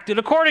I acted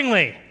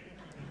accordingly.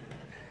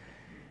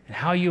 And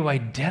how you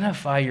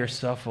identify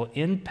yourself will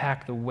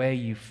impact the way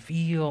you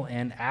feel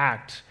and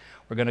act.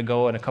 We're going to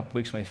go in a couple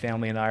weeks, my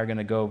family and I are going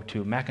to go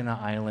to Mackinac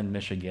Island,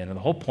 Michigan. And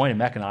the whole point of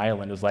Mackinac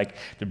Island is like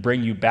to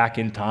bring you back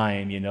in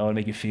time, and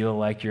make you feel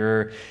like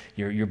you're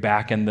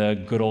back in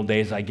the good old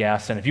days, I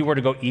guess. And if you were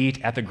to go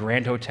eat at the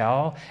Grand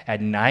Hotel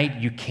at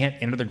night, you can't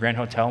enter the Grand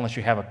Hotel unless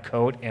you have a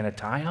coat and a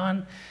tie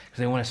on, because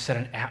they want to set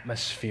an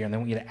atmosphere and they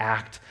want you to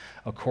act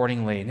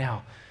accordingly.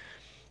 Now,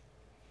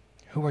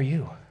 who are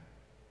you?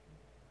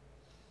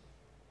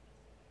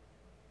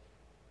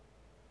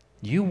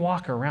 You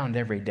walk around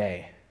every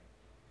day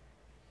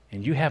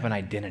and you have an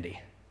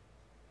identity.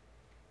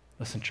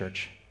 Listen,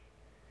 church,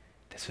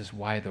 this is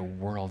why the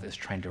world is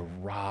trying to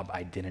rob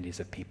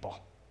identities of people.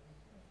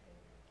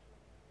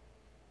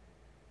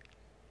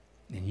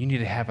 And you need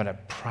to have a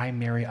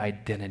primary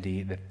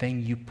identity. The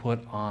thing you put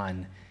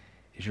on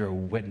is you're a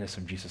witness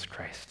of Jesus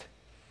Christ.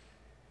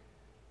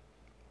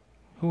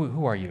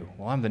 Who are you?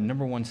 Well, I'm the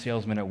number one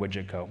salesman at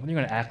Widgetco. Well, you're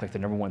going to act like the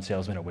number one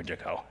salesman at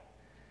Widgetco.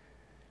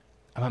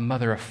 I'm a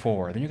mother of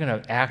 4. Then you're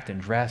going to act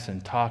and dress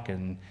and talk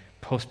and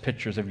post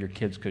pictures of your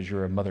kids because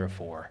you're a mother of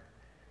 4.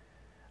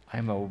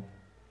 I'm a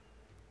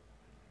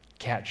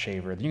cat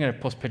shaver. Then you're going to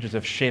post pictures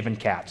of shaven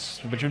cats,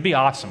 which would be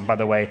awesome, by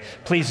the way.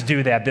 Please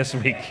do that this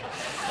week.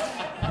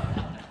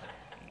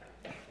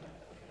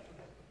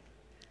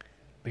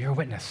 But you're a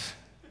witness.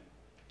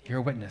 You're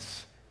a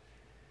witness.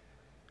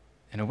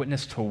 And a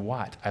witness to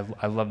what?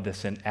 I love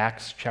this in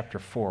Acts chapter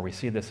 4. We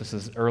see this. This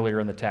is earlier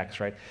in the text,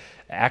 right?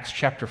 Acts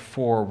chapter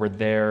 4, where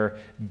they're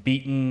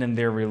beaten and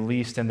they're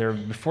released and they're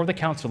before the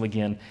council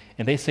again.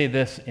 And they say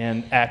this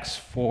in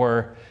Acts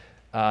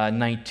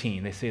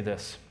 4:19. They say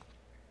this.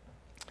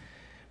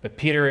 But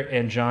Peter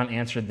and John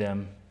answered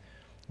them,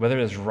 whether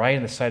it is right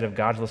in the sight of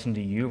God to listen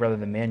to you rather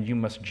than man, you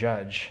must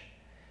judge.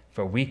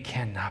 For we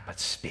cannot but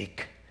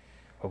speak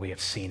what we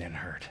have seen and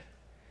heard.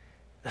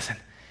 Listen.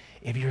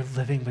 If you're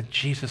living with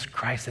Jesus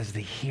Christ as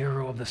the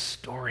hero of the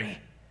story,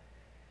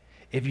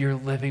 if you're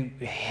living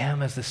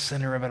him as the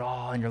center of it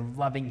all, and you're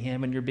loving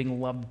him and you're being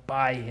loved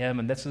by him,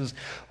 and this is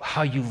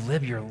how you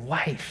live your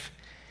life,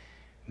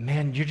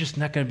 man, you're just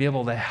not going to be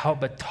able to help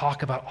but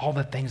talk about all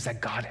the things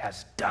that God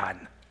has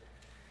done.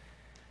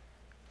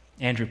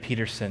 Andrew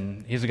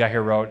Peterson, he's the guy who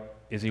wrote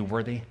Is He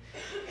Worthy?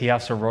 He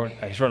also wrote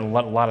a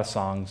lot of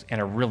songs and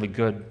a really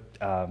good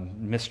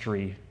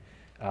mystery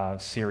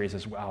series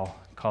as well,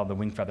 called the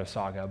Wingfeather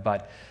Saga,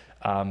 but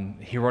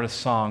he wrote a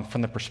song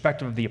from the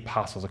perspective of the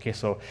apostles. Okay,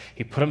 so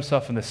he put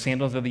himself in the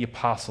sandals of the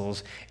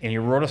apostles, and he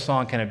wrote a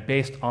song kind of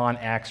based on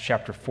Acts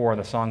chapter 4.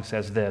 The song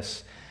says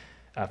this,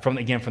 from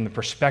the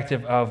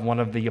perspective of one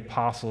of the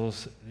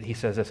apostles, he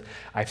says this,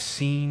 I've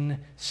seen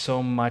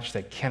so much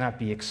that cannot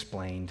be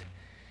explained,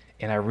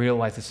 and I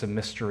realize it's a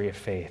mystery of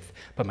faith,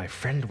 but my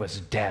friend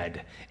was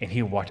dead, and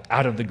he walked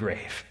out of the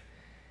grave,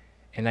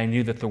 and I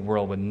knew that the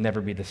world would never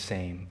be the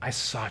same. I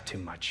saw too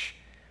much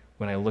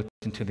when I looked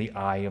into the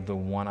eye of the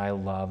one I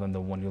love and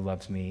the one who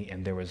loves me,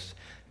 and there was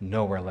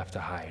nowhere left to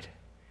hide.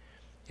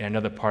 In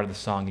another part of the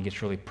song, he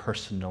gets really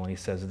personal, and he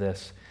says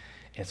this: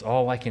 it's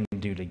all I can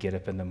do to get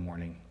up in the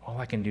morning, all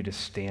I can do to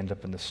stand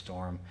up in the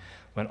storm,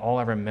 when all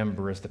I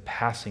remember is the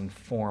passing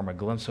form, a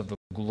glimpse of the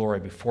glory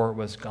before it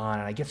was gone,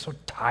 and I get so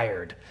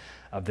tired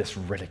of this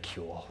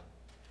ridicule.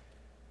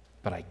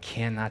 But I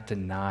cannot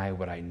deny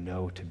what I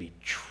know to be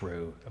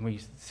true. Let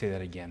me say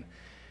that again.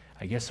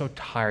 I get so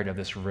tired of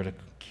this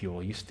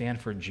ridicule. You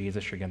stand for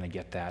Jesus, you're going to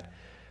get that.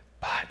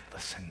 But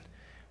listen,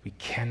 we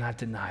cannot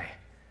deny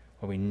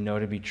what we know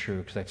to be true,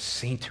 because I've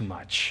seen too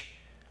much.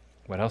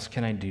 What else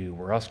can I do?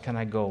 Where else can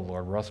I go,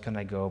 Lord? Where else can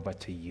I go but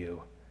to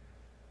you?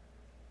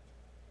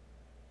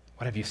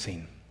 What have you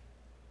seen?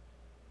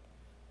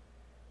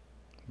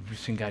 What have you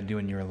seen God do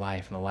in your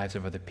life and the lives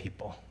of other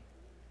people?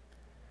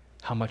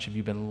 How much have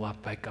you been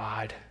loved by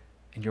God,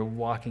 and you're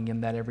walking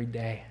in that every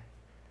day?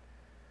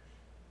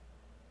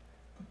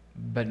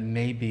 But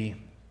maybe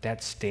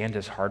that stand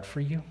is hard for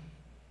you.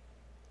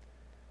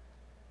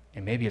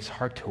 And maybe it's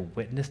hard to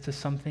witness to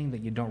something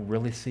that you don't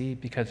really see,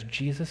 because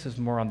Jesus is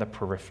more on the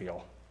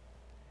peripheral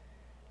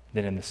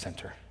than in the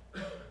center.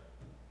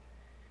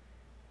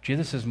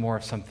 Jesus is more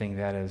of something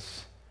that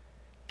is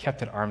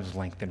kept at arm's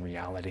length in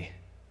reality.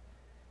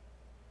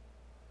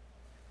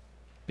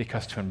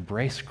 Because to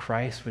embrace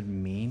Christ would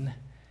mean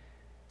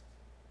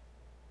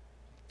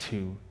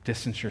to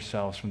distance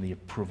yourselves from the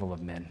approval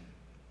of men.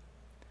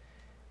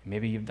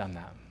 Maybe you've done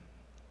that.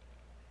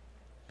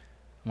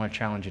 I want to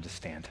challenge you to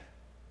stand,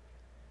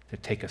 to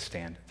take a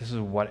stand. This is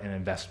what an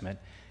investment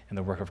in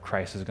the work of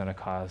Christ is going to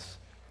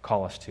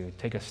call us to.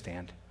 Take a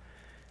stand.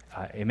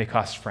 It may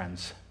cost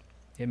friends.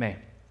 It may.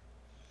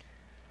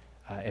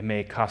 It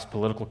may cost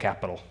political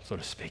capital, so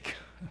to speak.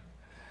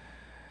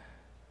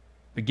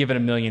 But give it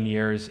 1,000,000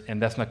 years,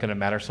 and that's not going to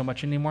matter so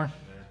much anymore.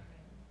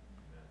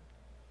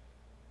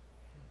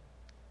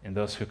 And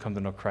those who come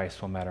to know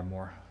Christ will matter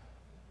more.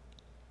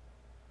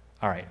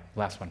 All right,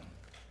 last one.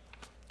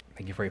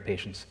 Thank you for your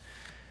patience.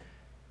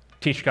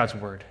 Teach God's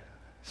word.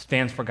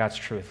 Stands for God's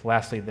truth.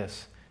 Lastly,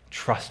 this.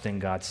 Trust in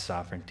God's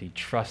sovereignty.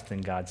 Trust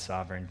in God's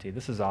sovereignty.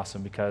 This is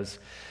awesome, because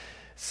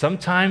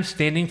sometimes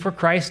standing for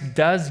Christ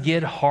does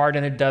get hard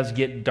and it does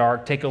get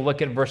dark. Take a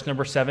look at verse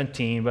number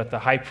 17. But the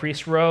high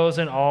priest rose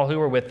and all who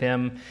were with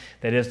him,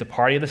 that is the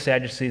party of the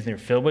Sadducees, and they were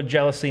filled with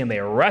jealousy, and they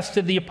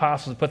arrested the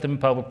apostles and put them in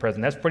public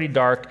prison. That's pretty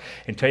dark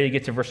until you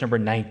get to verse number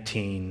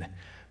 19.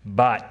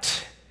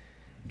 But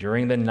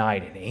during the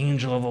night, an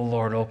angel of the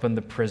Lord opened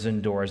the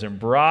prison doors and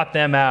brought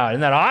them out.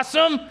 Isn't that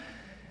awesome?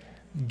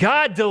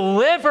 God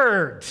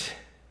delivered.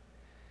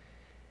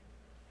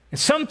 And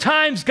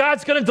sometimes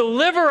God's going to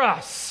deliver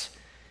us.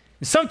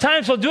 And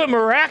sometimes he'll do it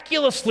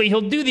miraculously.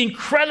 He'll do the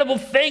incredible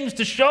things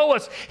to show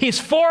us he's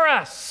for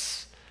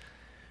us.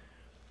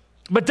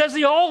 But does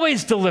he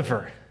always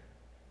deliver?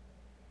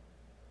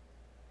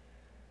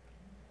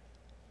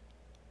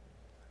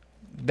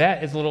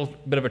 That is a little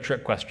bit of a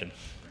trick question.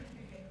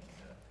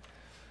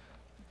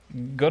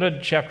 Go to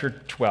chapter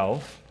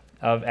 12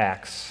 of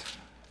Acts.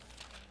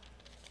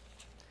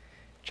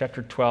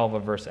 Chapter 12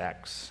 of verse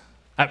Acts.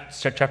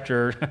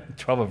 Chapter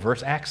 12 of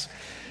verse Acts.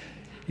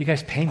 You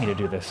guys pay me to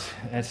do this.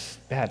 That's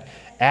bad.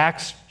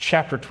 Acts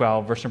chapter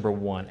 12, verse number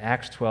 1.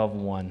 Acts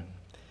 12:1.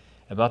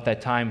 About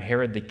that time,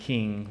 Herod the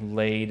king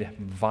laid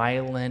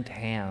violent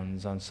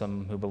hands on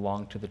some who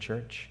belonged to the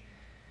church.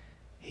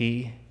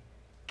 He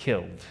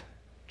killed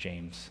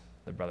James,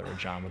 the brother of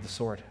John, with the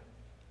sword.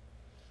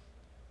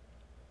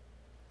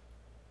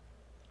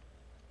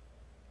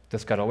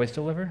 Does God always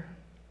deliver?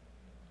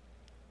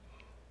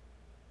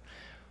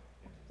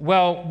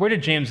 Well, where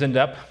did James end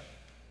up?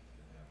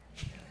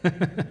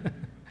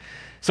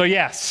 So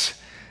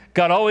yes,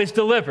 God always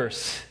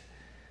delivers.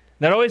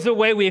 Not always the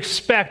way we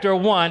expect or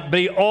want, but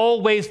he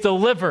always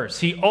delivers.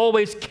 He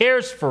always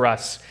cares for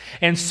us.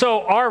 And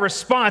so our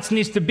response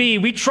needs to be,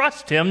 we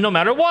trust him no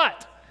matter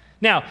what.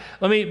 Now,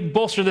 let me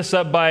bolster this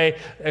up by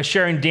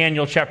sharing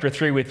Daniel chapter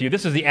 3 with you.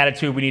 This is the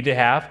attitude we need to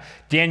have.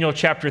 Daniel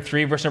chapter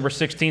 3, verse number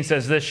 16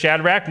 says this: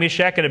 Shadrach,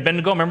 Meshach, and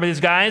Abednego, remember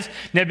these guys?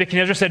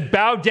 Nebuchadnezzar said,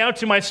 bow down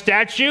to my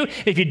statue.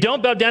 If you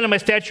don't bow down to my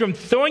statue, I'm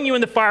throwing you in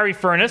the fiery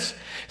furnace.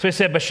 So he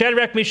said, but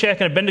Shadrach, Meshach,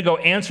 and Abednego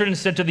answered and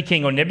said to the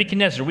king, O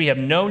Nebuchadnezzar, we have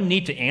no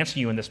need to answer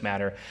you in this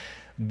matter.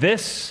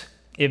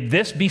 If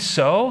this be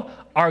so,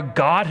 our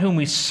God whom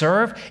we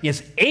serve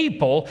is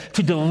able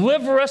to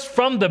deliver us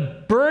from the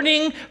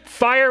burning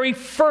fiery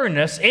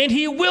furnace, and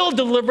he will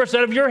deliver us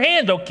out of your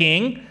hand, O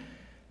king.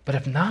 But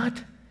if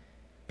not,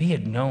 be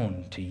it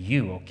known to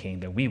you, O king,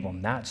 that we will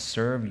not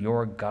serve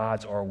your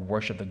gods or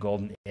worship the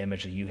golden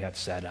image that you have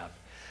set up.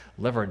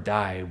 Live or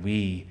die,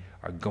 we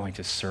are going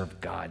to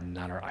serve God,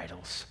 not our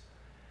idols.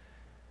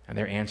 And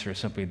their answer is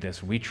simply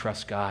this: we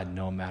trust God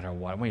no matter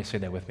what. I want you to say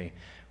that with me.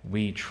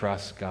 We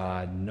trust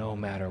God no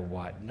matter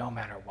what. No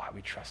matter what,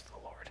 we trust the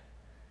Lord.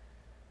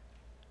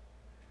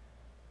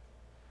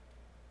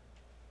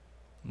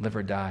 Live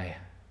or die,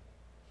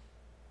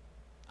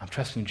 I'm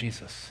trusting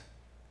Jesus.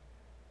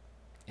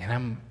 And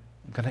I'm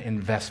going to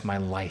invest my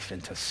life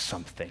into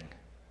something.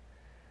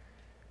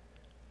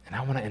 And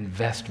I want to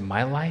invest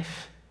my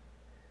life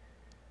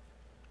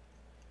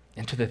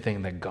into the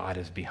thing that God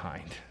is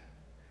behind.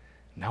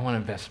 And I want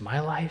to invest my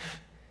life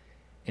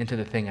into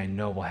the thing I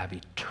know will have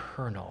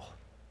eternal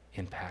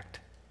impact.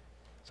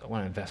 So I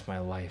want to invest my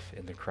life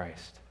into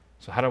Christ.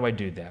 So how do I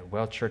do that?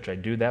 Well, church, I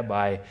do that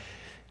by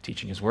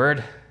teaching his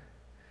word,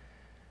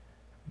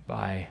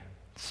 by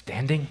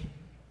standing,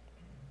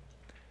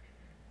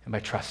 and by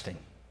trusting.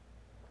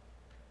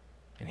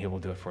 And he will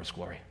do it for his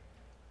glory.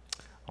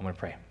 I'm going to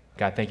pray.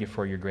 God, thank you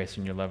for your grace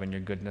and your love and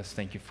your goodness.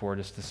 Thank you for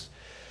just this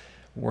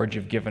word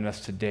you've given us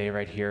today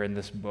right here in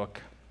this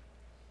book.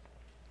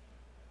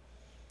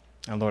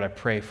 And Lord, I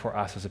pray for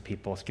us as a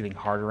people. It's getting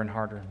harder and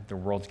harder. The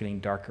world's getting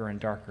darker and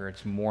darker.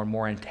 It's more and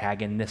more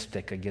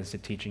antagonistic against the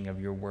teaching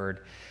of your word,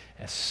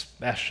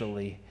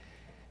 especially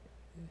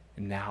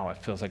now. It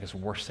feels like it's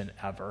worse than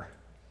ever.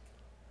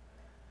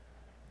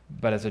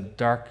 But as the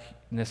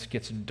darkness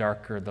gets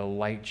darker, the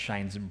light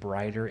shines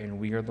brighter, and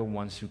we are the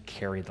ones who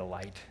carry the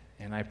light.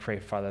 And I pray,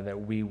 Father, that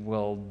we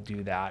will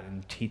do that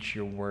and teach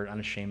your word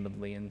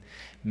unashamedly and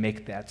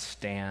make that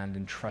stand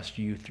and trust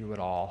you through it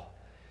all.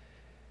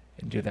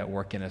 And do that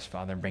work in us,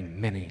 Father, and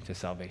bring many to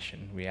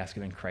salvation. We ask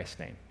it in Christ's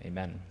name.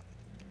 Amen.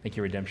 Thank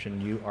you,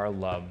 redemption. You are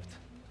loved.